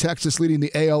 4-0. Texas leading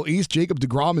the AL East. Jacob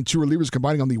deGrom and 2 relievers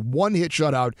combining on the 1-hit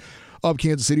shutout of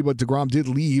Kansas City, but deGrom did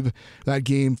leave that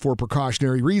game for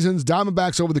precautionary reasons.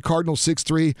 Diamondbacks over the Cardinals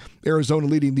 6-3. Arizona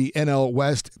leading the NL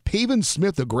West. Pavin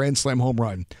Smith, a grand slam home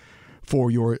run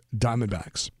for your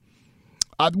Diamondbacks.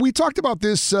 We talked about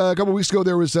this a couple weeks ago.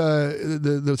 There was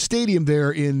the stadium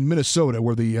there in Minnesota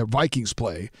where the Vikings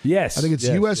play. Yes. I think it's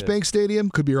U.S. Bank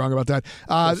Stadium. Could be wrong about that.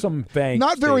 Some bank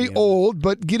Not very stadium. old,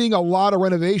 but getting a lot of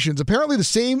renovations. Apparently the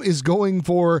same is going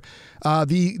for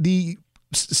the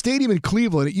stadium in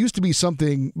Cleveland. It used to be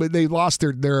something, but they lost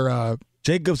their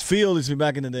Jacobs Field used to be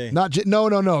back in the day. no.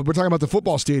 We're talking about the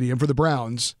football stadium for the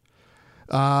Browns.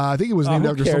 I think it was named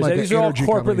after something like These an are all energy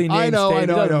corporately company. named stadiums. It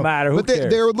doesn't matter. Who But cares?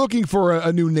 they're looking for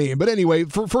a new name. But anyway,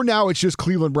 for now, it's just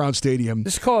Cleveland Brown Stadium.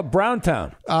 Just call it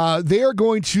Browntown. They are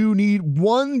going to need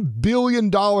 $1 billion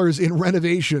in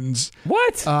renovations.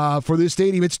 What? For this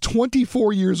stadium. It's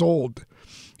 24 years old.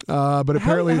 But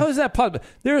apparently, how is that possible?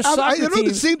 There are soccer I know teams.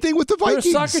 The same thing with the Vikings.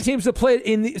 There are soccer teams that played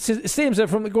in the stadiums that are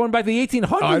from going back to the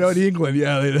 1800s. I know in England,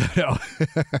 yeah.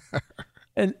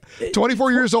 And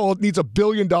 24 years old, needs $1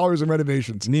 billion in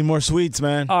renovations. Need more suites,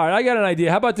 man. All right, I got an idea.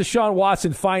 How about Deshaun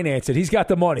Watson finance it? He's got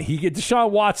the money.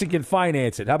 Deshaun Watson can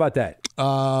finance it. How about that?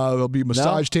 There'll be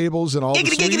massage tables and all the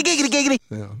suites.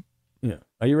 Yeah.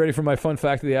 Are you ready for my fun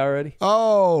fact of the hour, Eddie?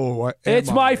 Oh, it's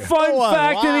my fun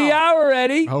fact of the hour,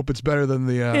 Eddie. I hope it's better than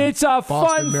the. It's a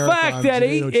Boston fun Marathon, fact,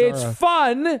 Eddie. Zdeno It's Chara.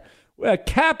 fun.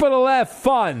 Capital F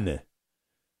fun.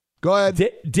 Go ahead.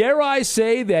 Dare I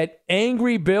say that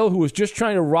Angry Bill, who was just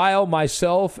trying to rile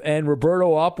myself and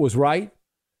Roberto up, was right?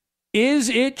 Is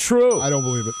it true? I don't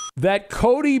believe it. That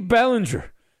Cody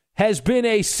Bellinger has been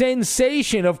a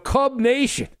sensation of Cub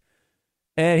Nation.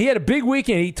 And he had a big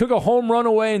weekend. He took a home run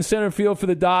away in center field for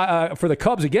the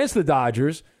Cubs against the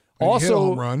Dodgers. Also, hit a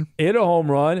home run. Hit a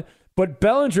home run. But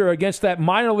Bellinger against that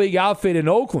minor league outfit in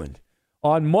Oakland.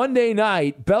 On Monday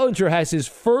night, Bellinger has his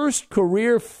first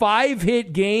career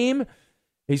 5-hit game.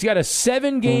 He's got a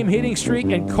 7-game hitting streak.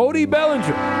 And Cody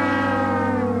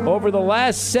Bellinger, over the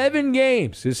last 7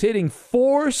 games, is hitting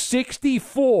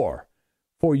 .464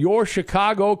 for your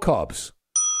Chicago Cubs.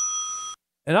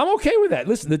 And I'm okay with that.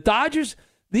 Listen, the Dodgers,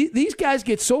 these guys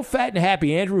get so fat and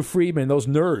happy, Andrew Friedman, those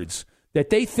nerds,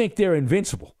 that they think they're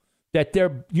invincible. That they're,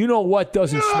 what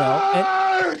doesn't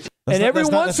smell. And every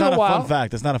once in a while. That's not a fun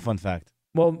fact. That's not a fun fact.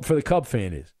 Well, for the Cub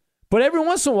fan, it is. But every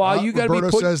once in a while, you got to be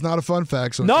Roberto says not a fun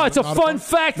fact. So no, it's a fun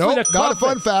fact for the Cub not a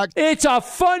fun fact. It's a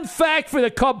fun fact for the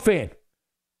Cub fan.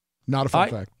 Not a fun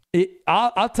fact.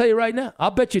 I'll tell you right now.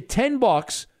 I'll bet you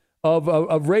 $10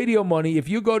 of radio money if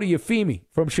you go to Yefimi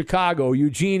from Chicago,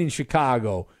 Eugene in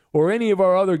Chicago, or any of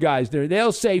our other guys there.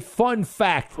 They'll say, fun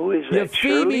fact. Who is that,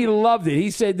 Yefimi loved it.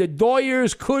 He said the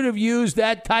Doyers could have used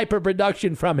that type of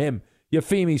production from him,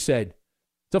 Yefimi said.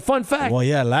 It's a fun fact. Well,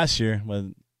 yeah, last year. But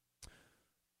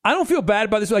I don't feel bad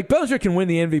about this. Like, Bellinger can win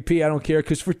the MVP. I don't care,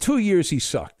 because for 2 years he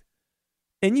sucked.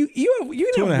 And you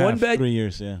have one bad 3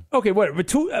 years, yeah. Okay, whatever.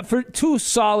 For 2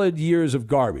 solid years of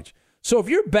garbage. So if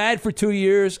you're bad for 2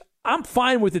 years, I'm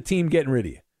fine with the team getting rid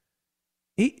of you.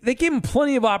 They gave him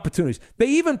plenty of opportunities. They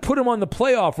even put him on the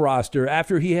playoff roster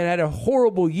after he had a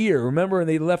horrible year. Remember? And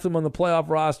they left him on the playoff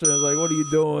roster. And I was like, what are you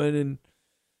doing? And it's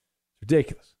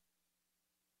ridiculous.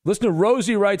 Listener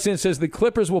Rosie writes in and says the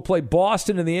Clippers will play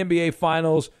Boston in the NBA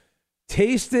Finals.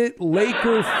 Taste it,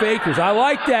 Laker fakers. I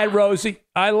like that, Rosie.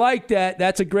 I like that.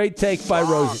 That's a great take by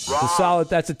Rosie.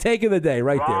 That's a take of the day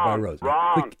right there by Rosie.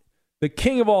 The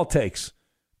king of all takes.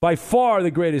 By far the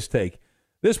greatest take.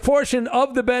 This portion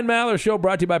of the Ben Maller Show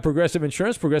brought to you by Progressive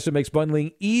Insurance. Progressive makes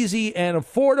bundling easy and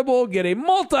affordable. Get a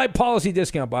multi-policy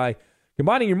discount by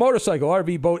combining your motorcycle,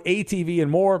 RV, boat, ATV,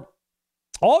 and more.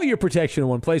 All your protection in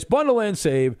one place. Bundle and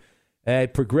save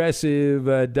at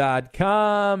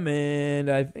Progressive.com. And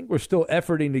I think we're still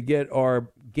efforting to get our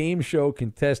game show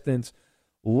contestants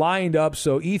lined up.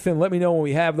 So, Ethan, let me know when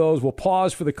we have those. We'll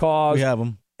pause for the cause. We have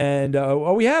them. And,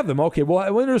 we have them. Okay,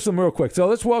 well, we'll do some real quick. So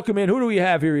let's welcome in. Who do we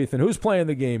have here, Ethan? Who's playing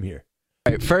the game here?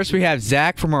 All right, first, we have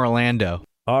Zach from Orlando.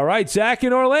 All right, Zach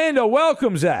in Orlando.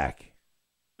 Welcome, Zach.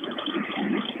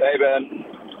 Hey, Ben.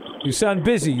 You sound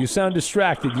busy. You sound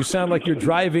distracted. You sound like you're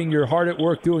driving. You're hard at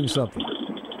work doing something.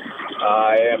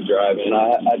 I am driving.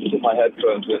 I just put my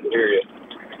headphones in, period.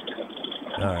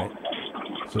 All right.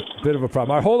 It's a bit of a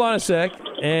problem. All right, hold on a sec.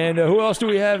 And who else do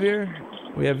we have here?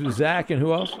 We have Zach, and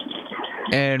who else?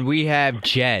 And we have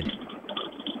Jed.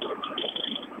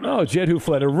 Oh, Jed who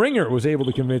fled. A ringer was able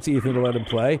to convince Ethan to let him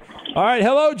play. All right,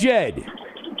 hello, Jed.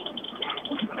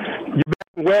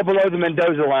 You're well below the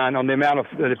Mendoza line on the amount of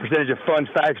the percentage of fun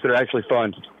facts that are actually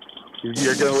fun.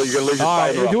 You're going to lose your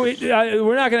fight.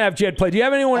 We're not going to have Jed play. Do you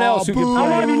have anyone else who can play?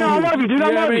 I love you, dude.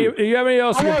 I love you. Do you have any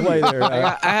else who can play there?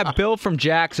 I have Bill from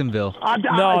Jacksonville.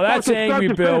 No, that's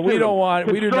Angry Bill. We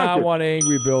do not want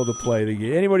Angry Bill to play the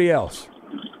game. Anybody else?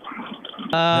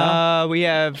 No? We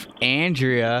have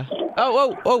Andrea.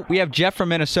 Oh, we have Jeff from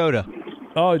Minnesota.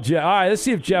 Oh, Jeff. All right, let's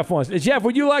see if Jeff wants. Jeff,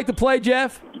 would you like to play,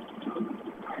 Jeff?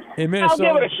 In Minnesota?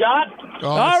 I'll give it a shot.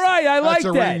 All right, I like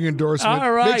that. That's a ringing endorsement.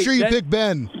 All right. Make sure you pick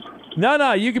Ben.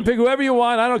 No, you can pick whoever you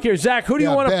want. I don't care. Zach, who do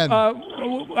you want to... Ben.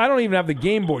 I don't even have the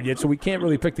game board yet, so we can't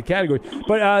really pick the category.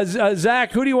 But,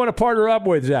 Zach, who do you want to partner up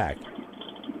with, Zach?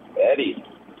 Eddie.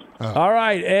 All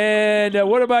right, and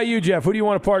what about you, Jeff? Who do you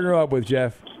want to partner up with,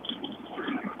 Jeff?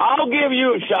 I'll give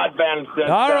you a shot, Ben.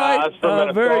 All right,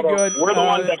 very good. We're the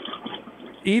ones that...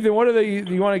 Ethan, what are do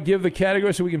you want to give the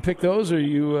categories so we can pick those, or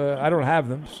you? I don't have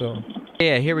them, so.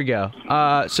 Yeah, here we go.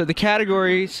 So the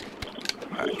categories,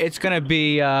 it's going to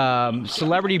be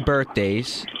celebrity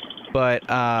birthdays, but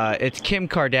it's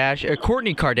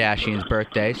Kourtney Kardashian's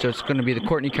birthday, so it's going to be the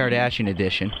Kourtney Kardashian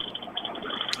edition.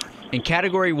 And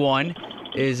category 1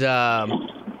 is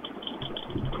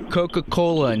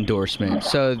Coca-Cola endorsement.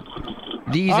 So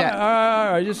these.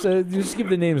 Just give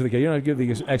the names of the category. You don't have to give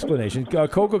the explanation.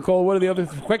 Coca-Cola. What are the other?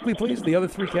 Quickly, please. The other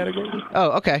 3 categories.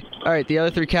 Oh, okay. All right. The other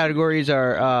 3 categories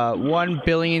are $1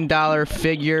 billion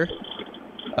figure,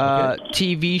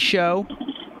 TV show,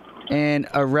 and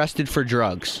arrested for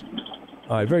drugs.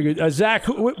 All right. Very good. Zach,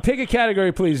 pick a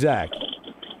category, please. Zach.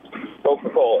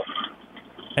 Coca-Cola.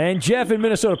 And Jeff in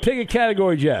Minnesota. Pick a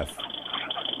category, Jeff.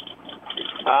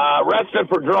 Arrested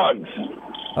for drugs.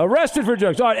 Arrested for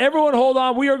drugs. All right, everyone hold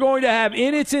on. We are going to have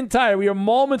in its entirety, we are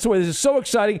moments away. This is so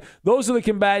exciting. Those are the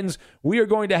combatants. We are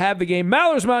going to have the game.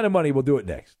 Maller's Mountain Money. We'll do it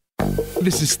next.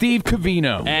 This is Steve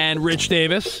Covino. And Rich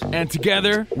Davis. And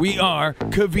together, we are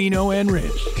Covino and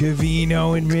Rich.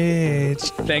 Covino and Rich.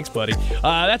 Thanks, buddy.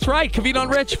 That's right. Covino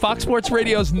and Rich, Fox Sports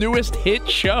Radio's newest hit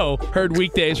show. Heard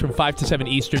weekdays from 5 to 7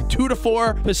 Eastern, 2 to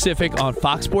 4 Pacific on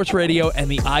Fox Sports Radio and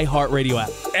the iHeartRadio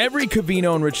app. Every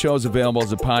Covino and Rich show is available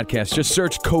as a podcast. Just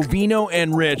search Covino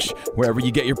and Rich wherever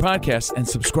you get your podcasts and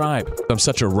subscribe. I'm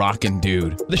such a rockin'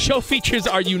 dude. The show features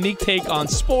our unique take on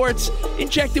sports,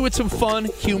 injected with some fun,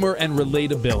 humor, and relatability.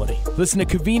 Listen to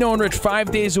Covino and Rich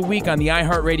 5 days a week on the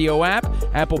iHeartRadio app,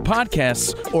 Apple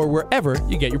Podcasts, or wherever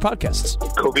you get your podcasts.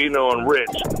 Covino and Rich,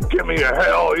 give me a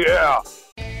hell yeah.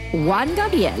 Juan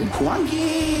Gabriel.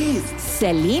 Juanquis.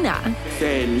 Selena.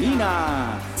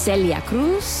 Selena. Celia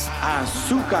Cruz.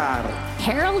 Azúcar.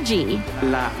 Karol G.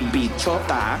 La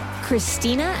Bichota.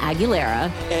 Christina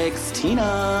Aguilera.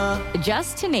 Ex-Tina.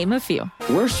 Just to name a few.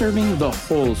 We're serving the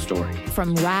whole story.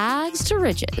 From rags to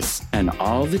riches. And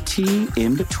all the tea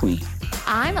in between.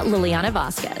 I'm Liliana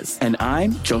Vasquez. And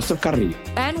I'm Joseph Carrillo.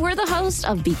 And we're the host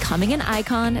of Becoming an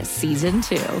Icon Season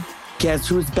 2. Guess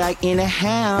who's back in the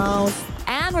house?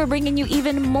 And we're bringing you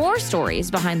even more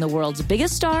stories behind the world's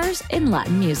biggest stars in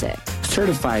Latin music.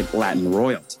 Certified Latin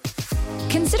royalty.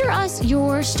 Consider us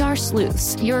your star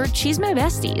sleuths, your chisme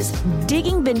besties,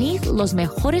 digging beneath los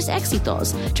mejores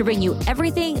éxitos to bring you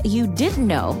everything you didn't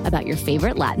know about your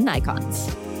favorite Latin icons.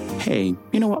 Hey,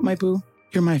 you know what, my boo?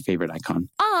 You're my favorite icon.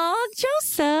 Aw,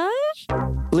 Joseph.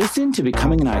 Listen to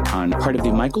Becoming an Icon, part of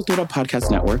the Michael Dura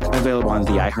Podcast Network, available on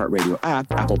the iHeartRadio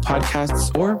app, Apple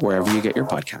Podcasts, or wherever you get your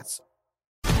podcasts.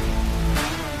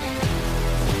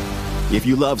 If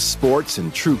you love sports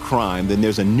and true crime, then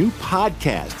there's a new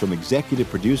podcast from executive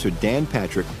producer Dan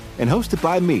Patrick and hosted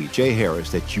by me, Jay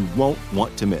Harris, that you won't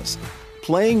want to miss.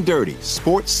 Playing Dirty: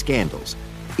 Sports Scandals.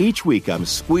 Each week, I'm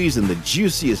squeezing the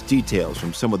juiciest details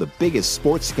from some of the biggest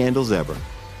sports scandals ever.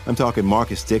 I'm talking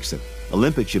Marcus Dixon,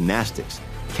 Olympic gymnastics,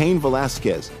 Cain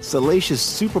Velasquez, salacious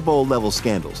Super Bowl-level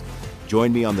scandals.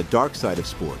 Join me on the dark side of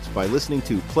sports by listening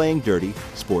to Playing Dirty: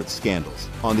 Sports Scandals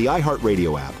on the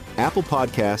iHeartRadio app, Apple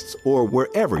Podcasts, or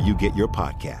wherever you get your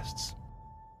podcasts.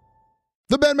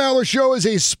 The Ben Maller Show is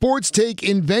a sports take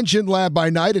invention lab by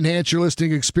night. Enhance your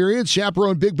listening experience.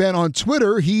 Chaperone Big Ben on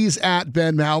Twitter. He's at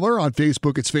Ben Maller. On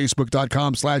Facebook, it's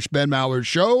facebook.com/Ben Maller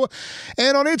Show.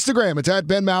 And on Instagram, it's at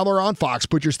Ben Maller. On Fox,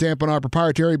 put your stamp on our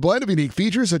proprietary blend of unique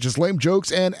features such as lame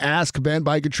jokes and Ask Ben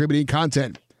by contributing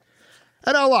content.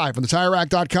 And now live from the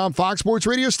TireRack.com Fox Sports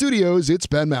Radio studios, it's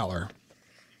Ben Maller.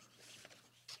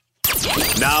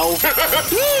 Now,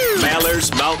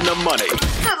 Maller's Mountain of Money.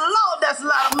 Good Lord, that's a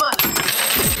lot of money.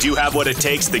 Do you have what it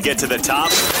takes to get to the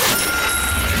top?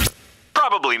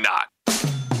 Probably not.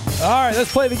 All right,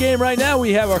 let's play the game right now.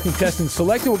 We have our contestants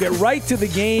selected. We'll get right to the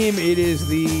game. It is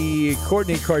the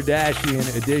Kourtney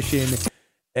Kardashian edition.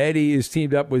 Eddie is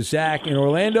teamed up with Zach in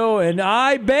Orlando, and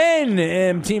I, Ben,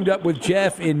 am teamed up with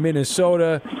Jeff in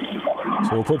Minnesota.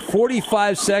 So we'll put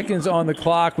 45 seconds on the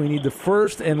clock. We need the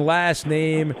first and last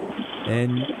name,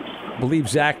 and I believe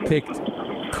Zach picked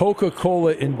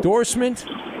Coca-Cola endorsement.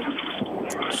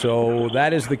 So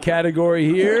that is the category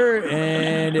here,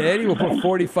 and Eddie will put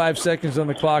 45 seconds on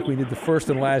the clock. We need the first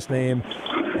and last name,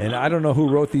 and I don't know who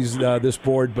wrote this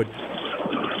board, but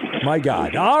my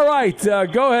God. All right,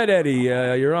 go ahead, Eddie.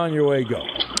 You're on your way. Go.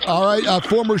 All right,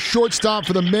 former shortstop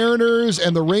for the Mariners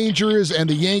and the Rangers and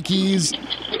the Yankees.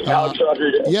 Alex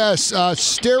Rodriguez. Yes,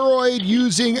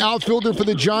 steroid-using outfielder for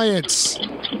the Giants.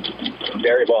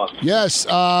 Barry Bonds. Yes,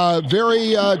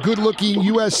 very good-looking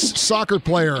U.S. soccer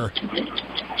player.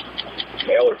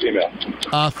 Male or female?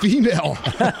 Female.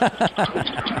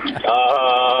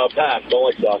 Pass. Don't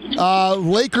like soccer.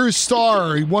 Lakers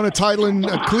star. He won a title in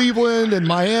Cleveland and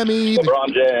Miami. LeBron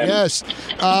James. Yes.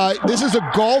 This is a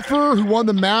golfer who won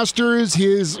the Masters.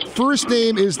 His first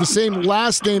name is the same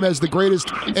last name as the greatest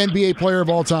NBA player of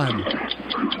all time.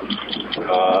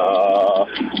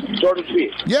 Jordan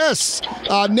Spieth. Yes.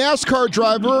 NASCAR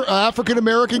driver,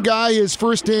 African-American guy. His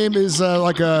first name is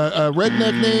like a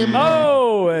redneck name.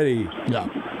 Oh, Eddie. Yeah.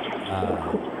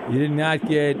 You did not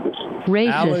get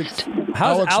Racist.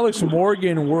 How's Alex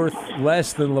Morgan worth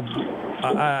less than I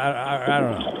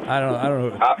don't know. I don't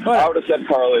know. I would have said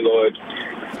Carly Lloyd.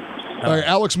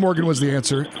 Alex Morgan was the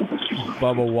answer.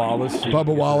 Bubba Wallace.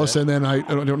 Bubba Wallace, and then I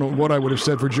don't know what I would have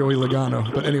said for Joey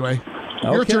Logano. But anyway,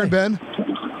 your turn, Ben.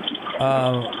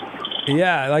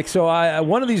 Yeah,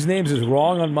 one of these names is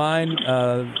wrong on mine.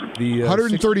 The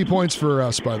 130 points for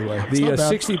us, by the way. The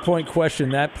 60-point question,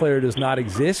 that player does not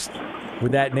exist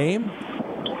with that name.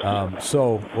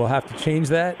 So we'll have to change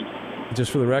that,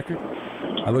 just for the record.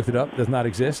 I looked it up. Does not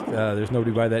exist. There's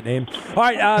nobody by that name. All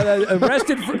right,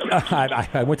 arrested for.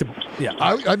 I went to. Yeah,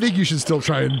 I think you should still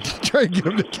try and get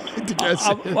him to guess.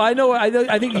 I know.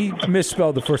 I think he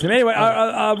misspelled the first name. Anyway,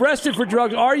 arrested for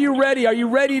drugs. Are you ready? Are you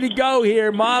ready to go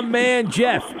here, my man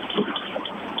Jeff?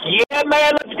 Yeah,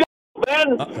 man. Let's go,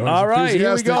 man. All right,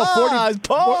 here we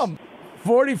go.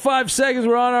 45 seconds.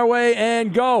 We're on our way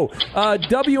and go.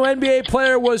 WNBA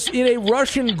player was in a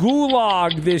Russian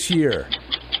gulag this year.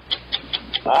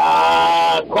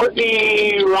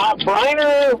 Courtney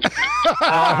Briner.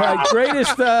 All right,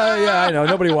 greatest. Yeah, I know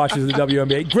nobody watches the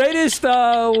WNBA. Greatest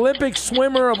Olympic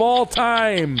swimmer of all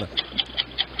time.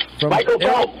 Michael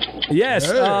Phelps.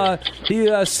 Yes,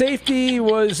 he safety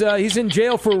was. He's in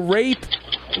jail for rape.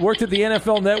 Worked at the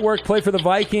NFL Network. Played for the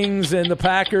Vikings and the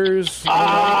Packers. No.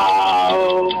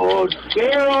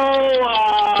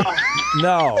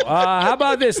 How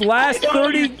about this? Last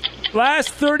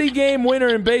 30 game winner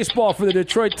in baseball for the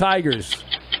Detroit Tigers.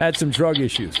 Had some drug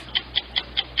issues.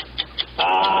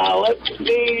 Let's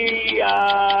see.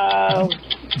 I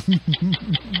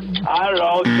don't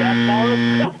know. Jack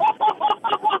Morris.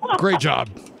 Great job.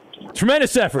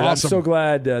 Tremendous effort. Awesome. I'm so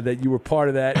glad that you were part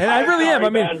of that. And I really am. I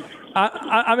mean,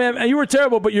 I mean, you were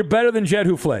terrible, but you're better than Jed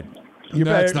Who Fled. You're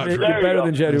better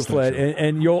than Jed Who Fled,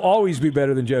 and you'll always be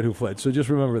better than Jed Who Fled. So just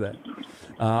remember that.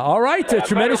 All right,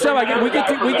 tremendous job. We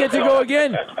get to go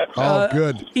again.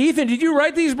 Good. Ethan, did you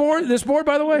write this board,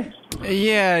 by the way?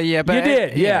 Yeah, but you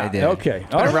did. Yeah, I did. Okay.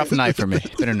 It's been a rough night for me.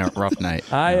 It's been a rough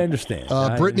night. I understand.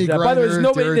 Brittany Griner, by the way,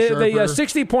 the Darren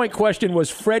 60-point question was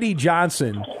Freddie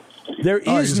Johnson. There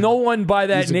is no one by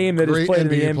that name that has played in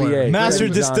the NBA. Master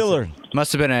distiller.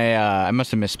 Must have been I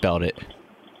must have misspelled it.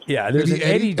 Yeah, there's an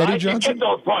Eddie Johnson.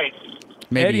 Those points.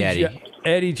 Maybe Eddie.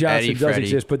 Eddie Johnson does Freddie.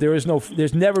 exist, but there's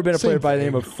never been a player by the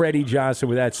name of Freddie Johnson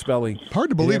with that spelling. Hard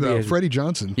to believe that. Freddie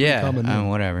Johnson. Yeah,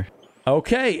 whatever.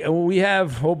 Okay, we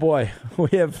have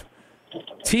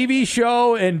TV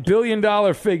show and $1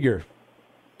 billion figure.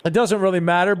 It doesn't really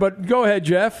matter, but go ahead,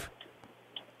 Jeff.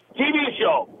 TV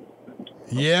show.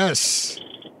 Yes.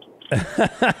 You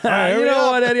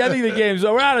know what, Eddie? I think the game's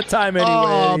over. We're out of time anyway.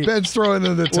 Oh, Eddie. Ben's throwing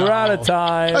in the towel. We're out of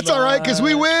time. That's all right, because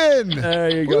we win. There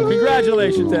you go. Woo-hoo.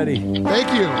 Congratulations, Eddie.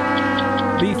 Thank you.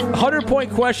 The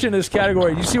 100-point question in this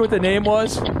category. Did you see what the name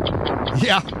was?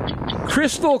 Yeah.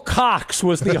 Crystal Cox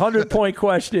was the 100-point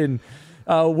question.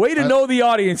 Way to know the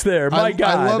audience there. My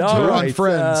God. I loved her on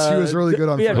Friends. She was really good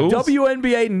on Friends. We have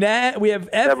WNBA. We have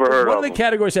one of the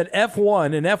categories had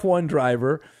F1, an F1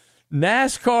 driver.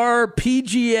 NASCAR,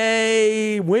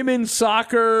 PGA, women's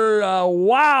soccer.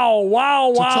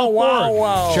 Wow.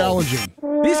 Challenging.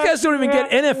 These guys don't even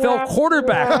get NFL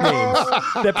quarterback names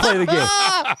that play the game.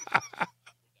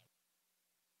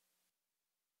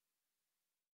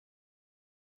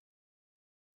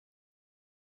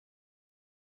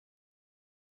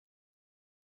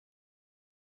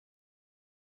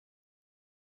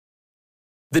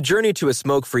 The journey to a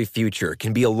smoke-free future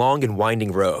can be a long and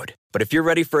winding road. But if you're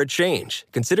ready for a change,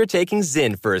 consider taking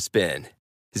Zyn for a spin.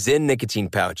 Zyn nicotine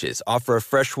pouches offer a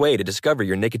fresh way to discover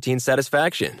your nicotine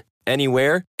satisfaction.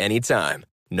 Anywhere, anytime.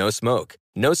 No smoke,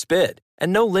 no spit,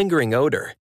 and no lingering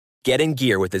odor. Get in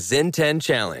gear with the Zyn 10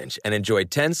 Challenge and enjoy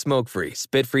 10 smoke-free,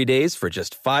 spit-free days for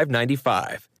just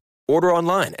 $5.95. Order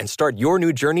online and start your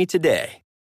new journey today.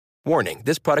 Warning,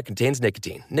 this product contains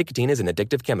nicotine. Nicotine is an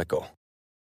addictive chemical.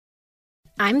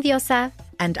 I'm Diosa.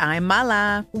 And I'm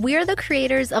Mala. We're the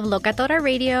creators of Locatora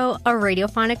Radio, a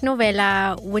radiophonic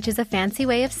novela, which is a fancy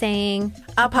way of saying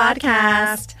a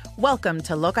podcast. Welcome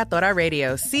to Locatora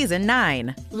Radio Season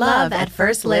 9. Love at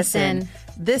First Listen.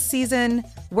 This season,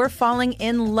 we're falling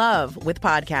in love with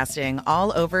podcasting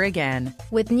all over again.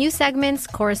 With new segments,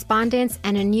 correspondence,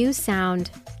 and a new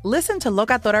sound. Listen to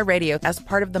Locatora Radio as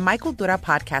part of the My Cultura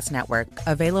Podcast Network.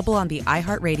 Available on the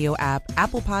iHeartRadio app,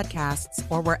 Apple Podcasts,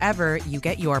 or wherever you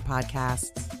get your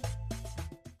podcasts.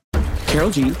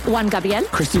 Karol G. Juan Gabriel.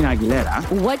 Christina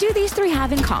Aguilera. What do these three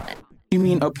have in common? You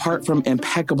mean apart from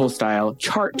impeccable style,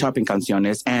 chart-topping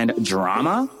canciones, and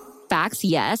drama? Facts,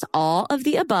 yes, all of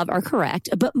the above are correct,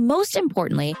 but most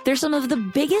importantly, they're some of the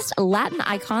biggest Latin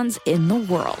icons in the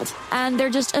world. And they're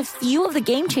just a few of the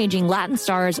game-changing Latin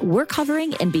stars we're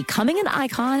covering in Becoming an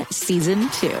Icon Season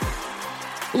 2.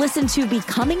 Listen to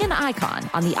Becoming an Icon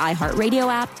on the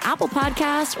iHeartRadio app, Apple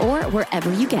Podcasts, or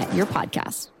wherever you get your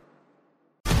podcasts.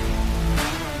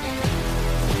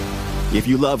 If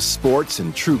you love sports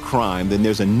and true crime, then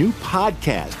there's a new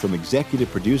podcast from executive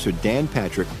producer Dan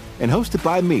Patrick and hosted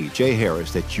by me, Jay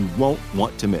Harris, that you won't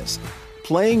want to miss.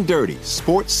 Playing Dirty: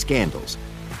 Sports Scandals.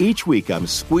 Each week, I'm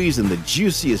squeezing the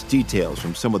juiciest details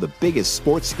from some of the biggest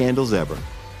sports scandals ever.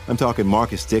 I'm talking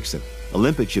Marcus Dixon,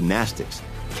 Olympic gymnastics,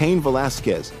 Cain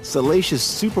Velasquez, salacious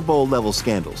Super Bowl-level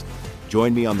scandals.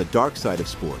 Join me on the dark side of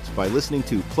sports by listening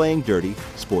to Playing Dirty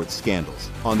Sports Scandals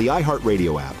on the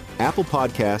iHeartRadio app, Apple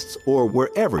Podcasts, or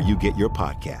wherever you get your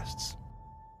podcasts.